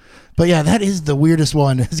covers, but yeah, that is the weirdest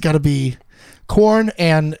one. It's got to be Korn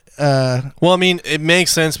and. Well, I mean, it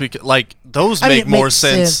makes sense because like those make more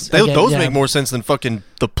sense. Those make more sense than fucking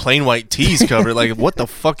the Plain White Tees cover. Like, what the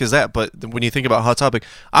fuck is that? But when you think about Hot Topic,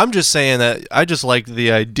 I'm just saying that I just like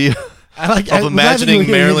the idea. Of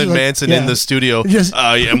imagining Marilyn Manson in the studio.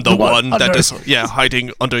 I am the one that is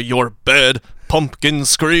hiding under your bed. Pumpkin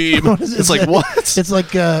scream. It's like what? It's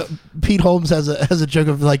like Pete Holmes has a joke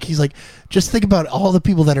of like he's like just think about all the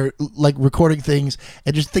people that are like recording things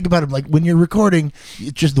and just think about them like when you're recording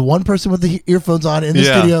it's just the one person with the earphones on in the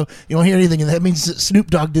studio, you don't hear anything, and that means Snoop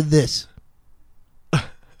Dogg did this.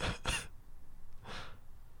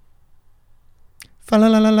 Fa la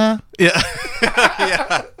la la la. Yeah.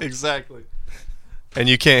 Yeah, exactly. And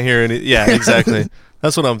you can't hear any. Yeah, exactly.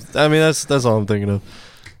 That's what that's all I'm thinking of.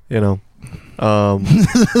 You know.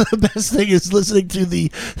 The best thing is listening to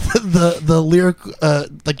the lyric,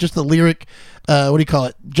 like just the lyric. What do you call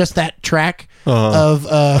it? Just that track of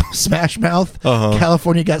Smash Mouth.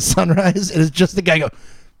 California Got Sunrise, and it's just the guy go,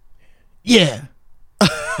 yeah.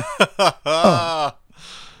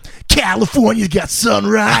 California got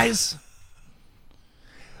sunrise.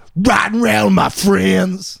 Riding around with my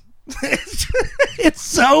friends. It's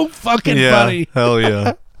so fucking funny. Hell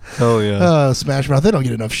yeah. Hell yeah. Smash Mouth, they don't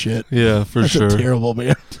get enough shit. Yeah, for That's sure. a terrible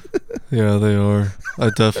band. Yeah, they are. I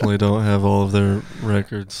definitely don't have all of their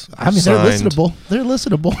records. I mean, they're listenable. They're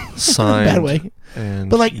listenable. Signed. Bad way. And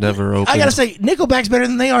But like, never opened. I gotta say, Nickelback's better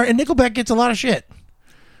than they are, and Nickelback gets a lot of shit.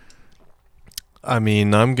 I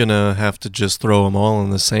mean, I'm gonna have to just throw them all in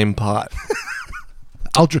the same pot.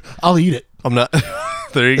 I'll eat it. I'm not.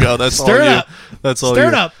 There you go. That's Stir all it you. up. That's all Stir you.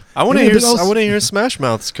 it up. I want to hear. I want to hear Smash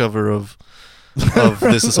Mouth's cover of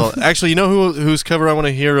This Is All. Actually, you know whose cover I want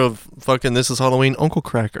to hear of fucking This Is Halloween? Uncle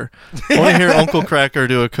Cracker. I want to hear Uncle Cracker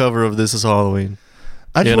do a cover of This Is Halloween.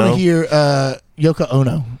 I just want to hear Yoko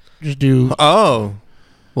Ono just do. Oh,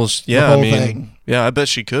 well, yeah. whole I mean, thing. yeah. I bet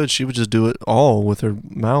she could. She would just do it all with her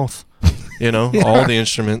mouth. You know, Yeah. all the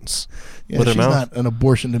instruments with her she's mouth. not an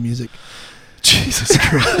abortion to music. Jesus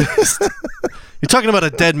Christ. You're talking about a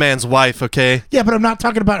dead man's wife, okay? Yeah, but I'm not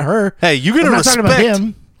talking about her. Hey, you're I'm gonna not talking respect about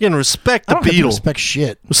him. You're gonna respect I the don't have to Beatles. respect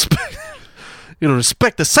shit. You're gonna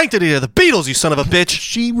respect the sanctity of the Beatles, you son of a bitch.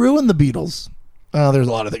 She ruined the Beatles. There's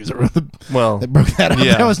a lot of things that ruined Well, that broke that up.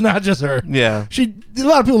 yeah. That was not just her. Yeah. A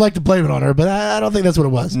lot of people like to blame it on her, but I don't think that's what it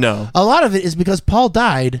was. No. A lot of it is because Paul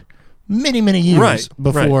died many, many years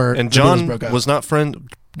before And the Beatles John broke up. was not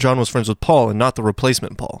friend. John was friends with Paul, and not the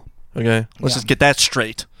replacement Paul. Okay, let's just get that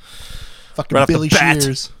straight. Fucking right off the Billy bat.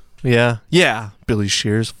 Shears. Yeah, Billy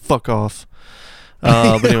Shears. Fuck off.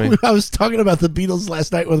 But anyway, I was talking about the Beatles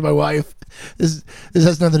last night with my wife. This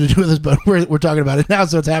has nothing to do with this, but we're talking about it now,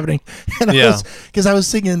 so it's happening. And I was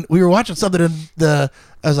singing. We were watching something, and I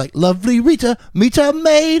was like, "Lovely Rita, Mita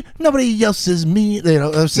maid, nobody else is me." You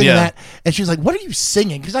know, I was singing that, and she was like, "What are you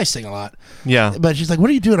singing?" Because I sing a lot. Yeah. But she's like, "What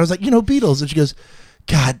are you doing?" I was like, Beatles," and she goes,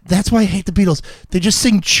 God, that's why I hate the Beatles. They just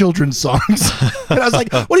sing children's songs. And I was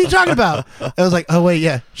like, what are you talking about? I was like, oh, wait,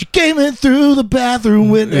 yeah. She came in through the bathroom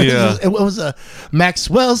window. Yeah. It was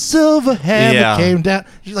Maxwell Silverhand came down.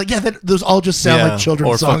 She's like, yeah, those all just sound like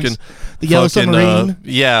children's songs. Fucking, the Yellow Submarine.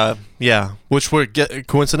 Yeah. Which were,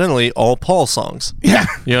 coincidentally, all Paul songs. Yeah.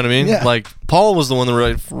 You know what I mean? Yeah. Like, Paul was the one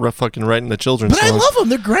that fucking writing the children's songs. But I love them.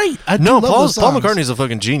 They're great. Paul McCartney's a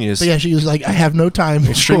fucking genius. But yeah, she was like, I have no time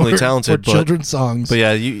Extremely for talented, children's songs. But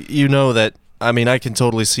yeah, you know that, I mean, I can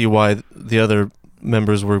totally see why the other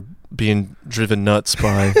members were being driven nuts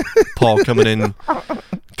by Paul coming in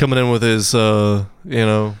with his,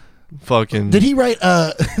 fucking... Did he write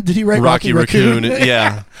Rocky Raccoon?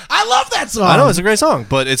 Yeah. I love that song. I know, it's a great song,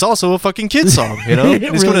 but it's also a fucking kid song, you know? It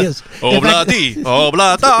really is. Obla-dee,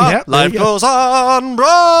 obla-da, Yep, life goes on,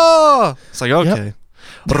 bro. It's like, okay.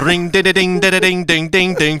 Ring, ding, ding, ding, ding,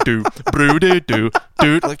 ding, ding, do, brew, do, dude.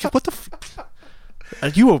 Like, what the Are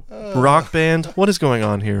you a rock band? What is going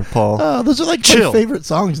on here, Paul? Those are like Chill. my favorite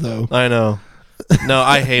songs, though. I know. No,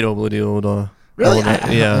 I hate Obla-dee, obla. Really?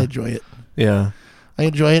 Yeah. I enjoy it. Yeah. I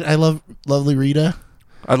enjoy it. I love Lovely Rita.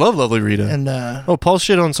 I love Lovely Rita. And oh, Paul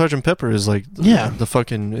shit on Sgt. Pepper is like the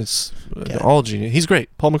fucking it's all genius. He's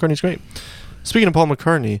great. Paul McCartney's great. Speaking of Paul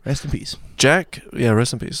McCartney, rest in peace.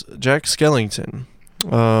 Rest in peace. Jack Skellington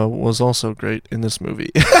was also great in this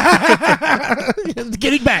movie.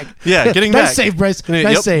 Getting back. Yeah, getting nice back. Save, Bryce.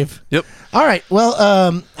 Nice save. Yep. All right. Well,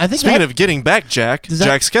 I think speaking of getting back, Jack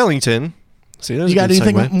Skellington. See, you got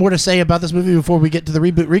anything more to say about this movie before we get to the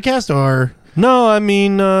reboot recast, or? No, I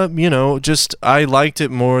mean, just I liked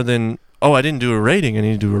it more than. Oh, I didn't do a rating. I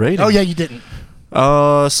need to do a rating. Oh yeah, you didn't.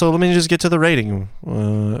 So let me just get to the rating.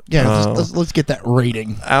 Let's get that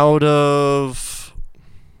rating. Out of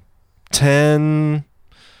 10,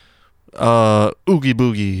 Oogie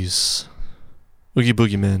Boogies, Oogie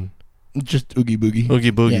Boogie Men. Just Oogie Boogie.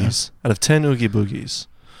 Oogie Boogies. Yeah. Out of 10 Oogie Boogies,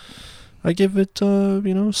 I give it,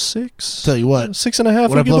 6. Tell you what, 6.5.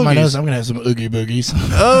 When I blow my nose, I'm gonna have some Oogie Boogies.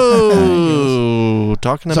 Oh,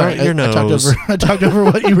 talking about your nose. I talked over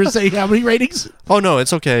what you were saying. How many ratings? Oh no,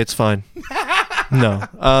 it's okay. It's fine. No,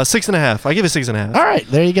 6.5. I give it 6.5. All right,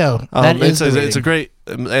 there you go. It's a great,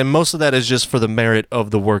 and most of that is just for the merit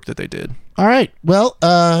of the work that they did. All right, well,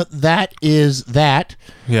 that is that.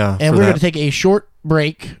 Yeah, and we're going to take a short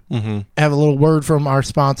break. Mm-hmm. Have a little word from our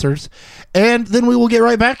sponsors, and then we will get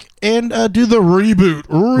right back and do the reboot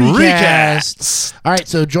recast. All right,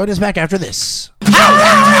 so join us back after this.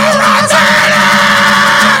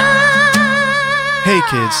 Hey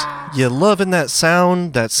kids. You loving that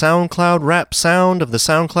sound, that SoundCloud rap sound of the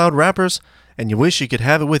SoundCloud rappers, and you wish you could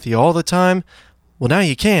have it with you all the time? Well, now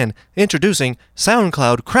you can. Introducing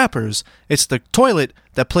SoundCloud Crappers. It's the toilet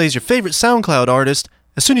that plays your favorite SoundCloud artist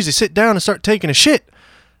as soon as you sit down and start taking a shit.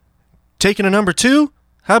 Taking a number 2?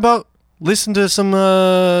 How about listen to some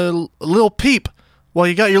Lil Peep while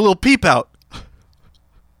you got your little peep out?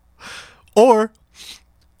 Or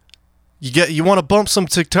you want to bump some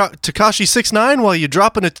Tekashi 6ix9ine while you're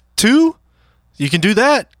dropping a 2? You can do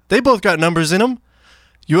that. They both got numbers in them.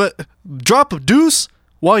 You drop a deuce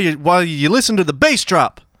while you listen to the bass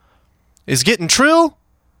drop. Is getting trill?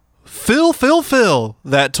 Fill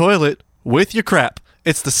that toilet with your crap.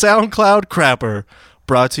 It's the SoundCloud Crapper,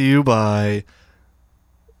 brought to you by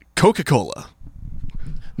Coca-Cola.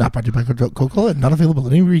 Not brought to you by Coca-Cola. Not available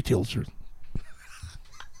at any retail stores.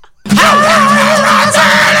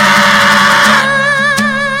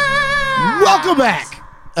 Welcome back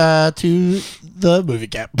to the Movie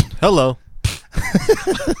Gap. Hello.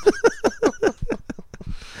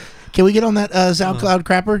 Can we get on that SoundCloud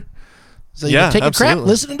Crapper? So you can take absolutely. a crap,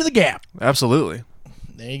 listening to the Gap. Absolutely.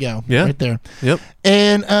 There you go. Yeah. Right there. Yep.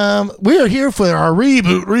 And we are here for our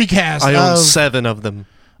reboot recast. I own 7 of them.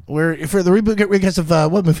 We're for the reboot recast of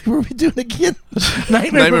what movie were we doing again?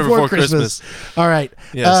 Nightmare Before Christmas. All right.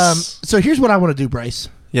 Yes. So here's what I want to do, Bryce.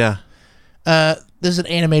 Yeah. This is an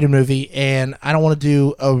animated movie, and I don't want to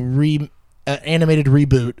do an animated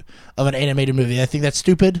reboot of an animated movie. I think that's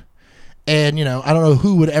stupid. And, I don't know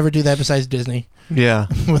who would ever do that besides Disney. Yeah.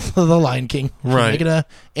 With The Lion King. Right. Making an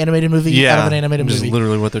animated movie out of an animated movie. Just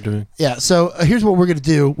literally what they're doing. Yeah, so here's what we're going to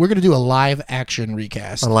do. We're going to do a live action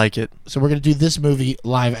recast. I like it. So we're going to do this movie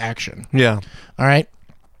live action. Yeah. All right?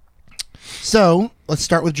 So, let's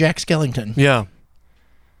start with Jack Skellington. Yeah.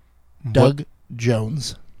 Doug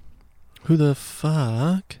Jones. Who the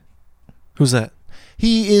fuck? Who's that?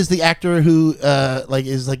 He is the actor who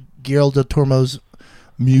is Guillermo del Toro's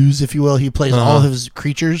muse, if you will. He plays all of his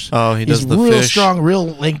creatures. Oh, he does the fish. He's real fish. strong, real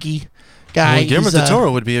lanky guy. Well, Guillermo del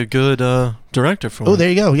Toro would be a good director for him. Oh, there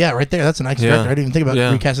you go. Yeah, right there. That's a nice director. I didn't even think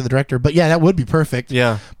about recasting the director, but yeah, that would be perfect.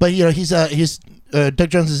 Yeah. But he's Doug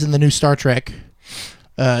Jones is in the new Star Trek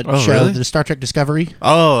show, really? the Star Trek Discovery.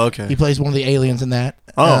 Oh, okay. He plays one of the aliens in that.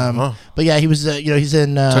 But yeah, he was he's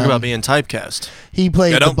in talk about being typecast. He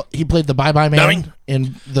played the Bye Bye Man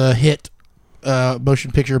in the hit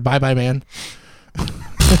motion picture Bye Bye Man.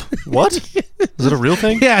 What? Is it a real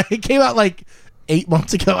thing? Yeah, it came out like 8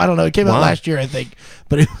 months ago. I don't know. It came out last year, I think.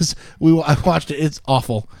 But I watched it. It's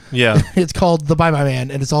awful. Yeah. It's called The Bye Bye Man,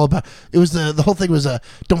 and it's all about. It was the whole thing was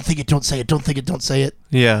don't think it, don't say it, don't think it, don't say it.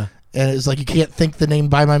 Yeah. And it's like you can't think the name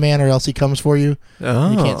Bye Bye Man or else he comes for you.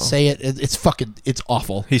 Oh. You can't say it. It's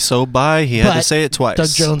awful. He's so by he had to say it twice. Doug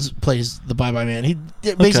Jones plays the Bye Bye Man. He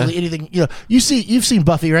basically anything. You've seen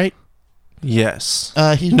Buffy, right? Yes.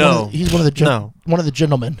 He's one of the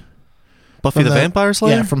gentlemen. Buffy the Vampire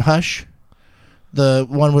Slayer? Yeah, from Hush. The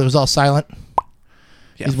one where it was all silent.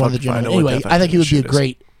 Yeah, he's one of the gentlemen. Anyway, I think he would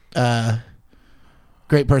be a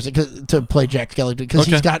great person to play Jack Skellington because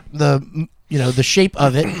he's got the shape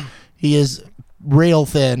of it. He is rail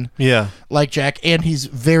thin, like Jack, and he's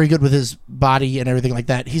very good with his body and everything like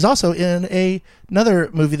that. He's also in another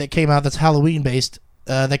movie that came out that's Halloween based.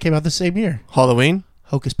 That came out the same year. Halloween?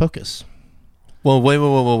 Hocus Pocus. Well,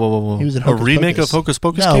 whoa. He was in A Hocus remake Pocus. of Hocus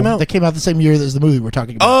Pocus No, came out? that came out the same year as the movie we're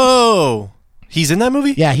talking about. Oh! He's in that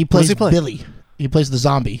movie? Yeah, he What does plays play? Billy. He plays the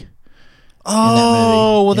zombie.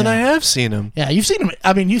 Oh, well then Yeah. I have seen him. Yeah, you've seen him.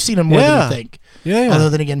 I mean, you've seen him more than Yeah. you think. Yeah. Although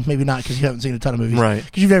then again, maybe not because you haven't seen a ton of movies. Right.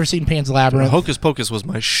 Because you've never seen Pan's Labyrinth. Hocus Pocus was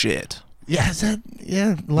my shit. Yeah, is that?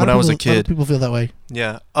 Yeah. A lot When of I was a people- lot of kid. people feel that way.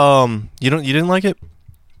 Yeah. You didn't like it?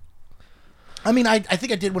 I mean, I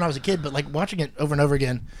think I did when I was a kid, but like watching it over and over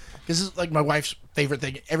again, because this is like my wife's favorite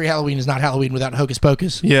thing. Every Halloween is not Halloween without Hocus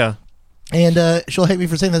Pocus, Yeah. and she'll hate me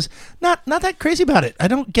for saying this. Not that crazy about it. I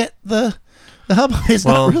don't get the hub. It's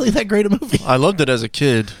Well, not really that great a movie. I loved it as a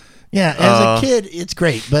kid. Yeah, as a kid, it's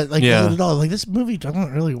great, but like Yeah. as an adult, like this movie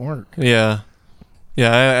doesn't really work. Yeah.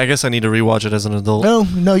 Yeah, I guess I need to rewatch it as an adult.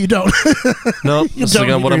 No, you don't. No, You that's don't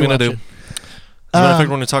again need what to I'm gonna rewatch do. it. As a matter of fact,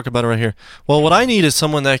 we're gonna talk about it right here. Well, what I need is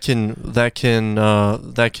someone that can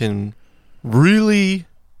really,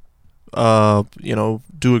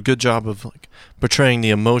 do a good job of like portraying the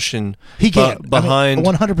emotion He can behind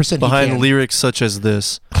 100%. behind lyrics such as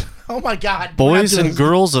this. Oh my God! Boys We're not and doing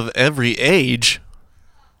girls of every age.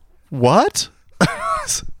 What?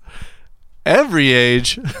 Every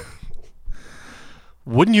age?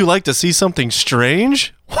 Wouldn't you like to see something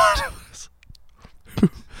strange? What?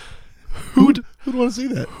 Who'd want to see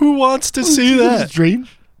that? Who wants to see that?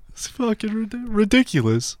 Strange. It's fucking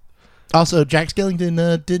ridiculous. Also, Jack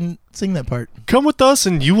Skellington didn't sing that part. Come with us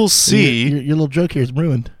and you will see Your little joke here is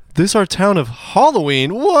ruined. this our town of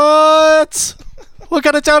Halloween. What? What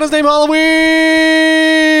kind of town is named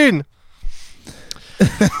Halloween?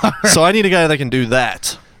 So I need a guy that can do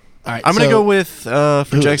that. All right, I'm going to so- go with, for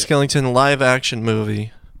who Jack is it? Skellington, live action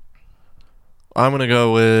movie. I'm going to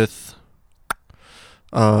go with,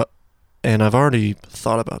 and I've already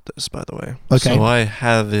thought about this, by the way. Okay. So I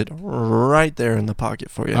have it right there in the pocket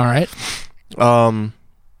for you. All right.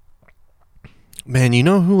 Man, you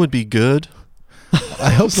know who would be good?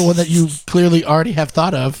 I hope the one that you clearly already have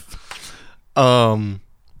thought of.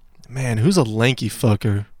 Man, who's a lanky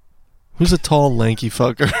fucker? Who's a tall, lanky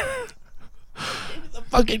fucker? The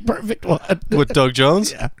fucking perfect one. With Doug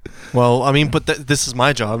Jones? Yeah. Well, I mean, but this is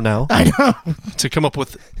my job now I know. to come up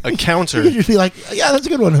with a counter. You just be like, yeah, that's a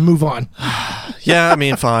good one, and move on. Yeah, I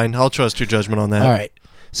mean, fine. I'll trust your judgment on that. All right.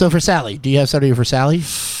 So for Sally, do you have somebody for Sally?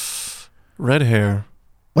 Red hair.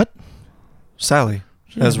 What? Sally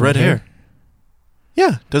She has has red red hair.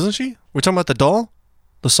 Yeah, doesn't she? We're talking about the doll?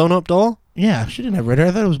 The sewn-up doll? Yeah, she didn't have red hair.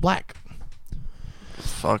 I thought it was black.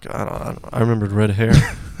 Fuck, I remembered red hair.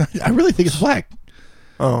 I really think it's black.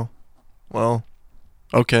 Oh, well,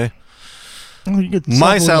 okay. Oh, you could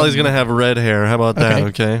My sample Sally's it. gonna have red hair. How about that?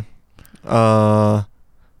 Okay. No,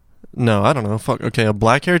 I don't know. Fuck. Okay, a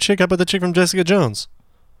black hair chick. How about the chick from Jessica Jones?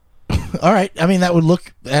 All right. I mean,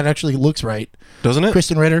 that actually looks right. Doesn't it?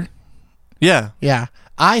 Kristen Ritter. Yeah. Yeah.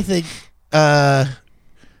 I think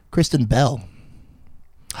Kristen Bell.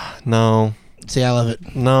 No. See, I love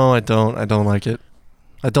it. No, I don't. I don't like it.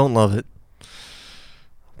 I don't love it.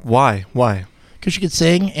 Why? Why? Because she could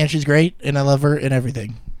sing, and she's great, and I love her and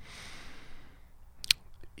everything.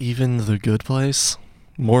 Even The Good Place?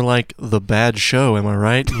 More like The Bad Show, am I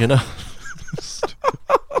right? You know?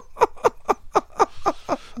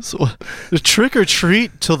 So, the trick or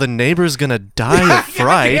treat till the neighbor's gonna die of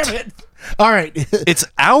fright. Damn it. All right. It's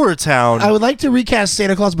our town. I would like to recast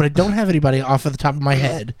Santa Claus, but I don't have anybody off of the top of my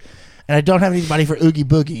head. And I don't have anybody for Oogie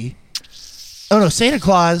Boogie. Oh, no. Santa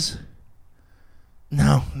Claus.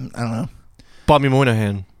 No. I don't know. Bobby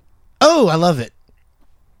Moynihan. Oh, I love it.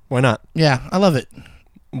 Why not? Yeah, I love it.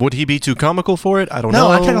 Would he be too comical for it? I don't know.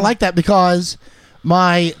 No, I kind of like that because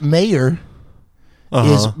my mayor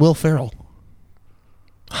is Will Ferrell.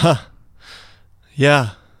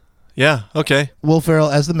 Yeah. Yeah. Okay. Will Ferrell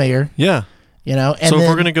as the mayor, Yeah. you know. And So if then,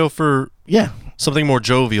 we're gonna go for yeah, something more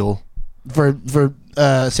jovial. for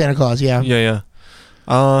Santa Claus, yeah. Yeah.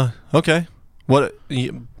 Okay. What?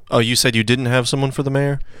 You said you didn't have someone for the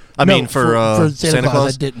mayor? I No, mean for Santa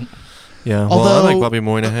Claus. I didn't. Yeah. Well, I like Although- Bobby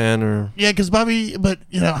Moynihan or. Yeah, because Bobby, but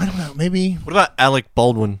you know, I don't know, maybe What about Alec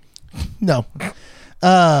Baldwin? no.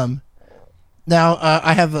 Now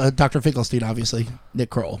I have Dr. Finkelstein, obviously, Nick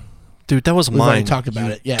Kroll. Dude, that was We've already mine. talked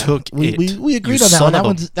about it. Yeah, Took we it. we agreed You on that son one. That of a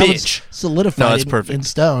one's bitch. solidified. No, that's in, perfect. in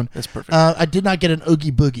stone. That's perfect. I did not get an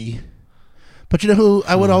Oogie Boogie, but you know who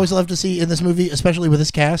I would Hmm. always love to see in this movie, especially with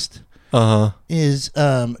this cast, is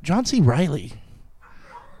John C. Reilly.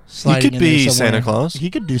 sliding could in there be somewhere. Santa Claus. He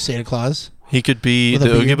could do Santa Claus. He could be With a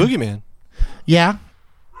the Oogie beard. Boogie Man. Yeah.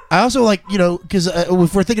 I also like, you know, because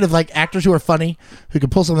if we're thinking of like actors who are funny, who can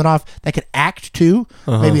pull something off, that could act too,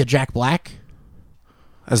 maybe a Jack Black.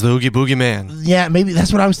 as the Oogie Boogie Man. Yeah, maybe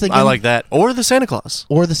that's what I was thinking. I like that. Or the Santa Claus.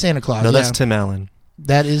 Or the Santa Claus. No, that's yeah. Tim Allen.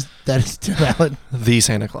 That is Tim Allen. The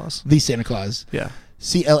Santa Claus. The Santa Claus. Yeah.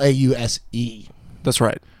 CLAUSE. That's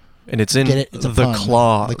right. And it's in Get it? It's a the pun.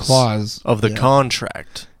 clause. The clause of the yeah.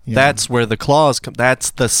 contract. Yeah. That's where the clause comes.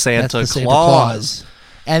 That's the Santa That's the Claus. Santa Claus.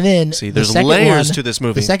 And then See, the there's second layers one- to this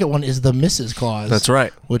movie. The second one is the Mrs. Claus. That's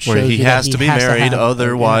right. Which where shows he you that has to be has to married, have-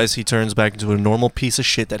 otherwise he turns back into a normal piece of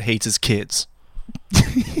shit that hates his kids.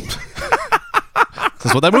 That's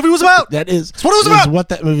what that movie was about. That is That's what it was is about. what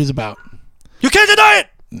that movie's about. You can't deny it.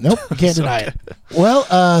 Nope, you can't deny it. Well,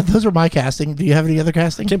 those are my casting. Do you have any other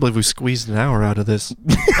casting? I can't believe we squeezed an hour out of this.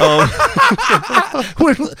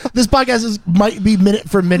 This podcast might be minute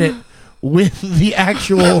for minute with the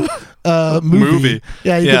actual movie.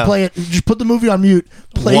 Yeah, you can play it. Just put the movie on mute.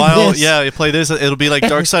 Play this. Yeah, you play this. It'll be like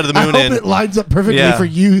Dark Side of the I Moon. hope it lines up perfectly Yeah. for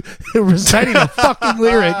you reciting the fucking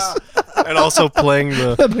lyrics. And also playing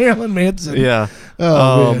the Marilyn Manson. yeah.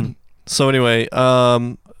 Oh man. So anyway,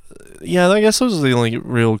 yeah, I guess those are the only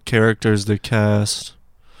real characters to cast.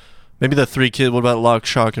 Maybe the three kids. What about Lock,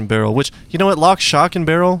 Shock, and Barrel? Which, you know what, Lock, Shock, and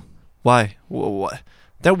Barrel? Why? What?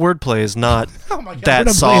 That wordplay is not Oh my God, we're that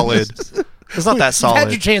not playing solid. this. It's not that You've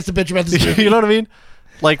had your solid. chance to bitch about this movie. You know what I mean?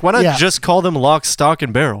 Like, why not Yeah. just call them Lock, Stock,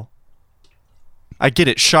 and Barrel? I get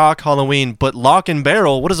it, Shock, Halloween, but Lock and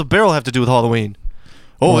Barrel, what does a barrel have to do with Halloween?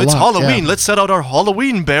 Oh, Well, it's Lock, Halloween. yeah. Let's set out our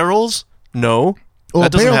Halloween barrels. No, Well,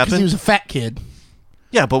 that doesn't Barrel, 'cause happen. he was a fat kid.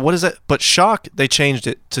 Yeah, but what is that? But Shock, they changed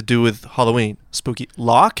it to do with Halloween. Spooky.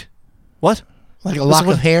 Lock? What? Like a lock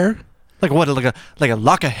what- of hair. Like what? Like a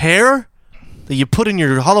lock of hair that you put in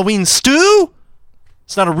your Halloween stew?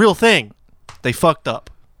 It's not a real thing. They fucked up.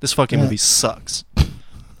 This fucking movie sucks.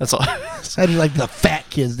 That's all. I just like the fat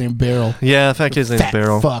kid's named Barrel. Yeah, fat kid's name's Fat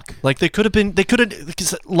Barrel. fuck. Like they could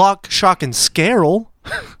have Lock, Shock, and Scarel.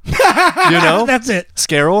 You know? That's it.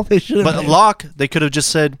 Scarel. They should've But named- Lock, they could have just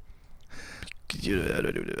said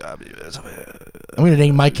I'm gonna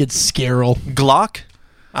name my kid Scarel. Glock?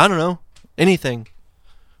 I don't know. Anything.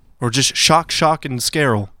 Or just Shock, Shock, and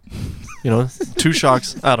Scarel. You know, two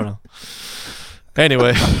shocks. I don't know.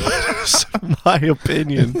 Anyway, my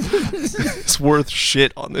opinion is worth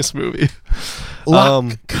shit on this movie.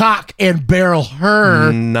 Lock, cock, and barrel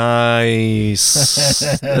her. Nice.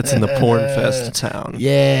 That's in the Porn Fest town.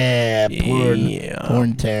 Yeah, porn, Yeah.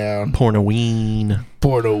 porn town, Pornoween.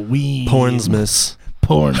 Pornoween, Pornsmas.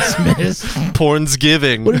 Pornsmith.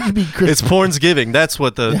 Pornsgiving. What did it be? It's Pornsgiving. That's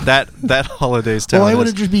what that holiday's town Well, why is. would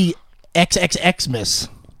it just be XXXmas?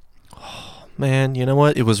 Man, you know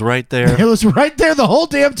what? It was right there. It was right there the whole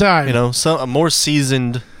damn time. You know, a more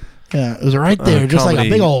seasoned Yeah, it was right there, just like a comedy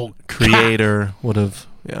big old creator would have,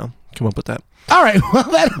 come up with that. All right, well,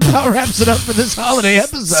 that about wraps it up for this holiday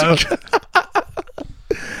episode.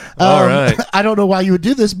 All right. I don't know why you would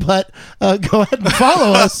do this, but go ahead and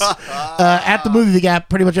follow us at the Movie Gap,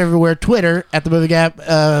 pretty much everywhere. Twitter at the Movie Gap,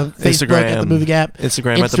 Facebook Instagram at the Movie Gap,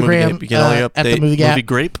 Instagram at the movie gap. You get all the update. at the Movie Gap. Movie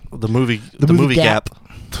Grape. The movie Movie gap.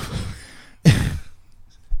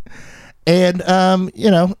 And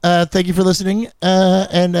thank you for listening,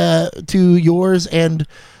 and to yours and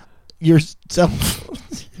yourself.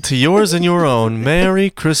 To yours and your own. Merry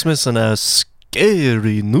Christmas and a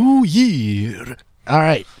scary New Year. All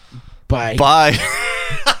right, bye. Bye.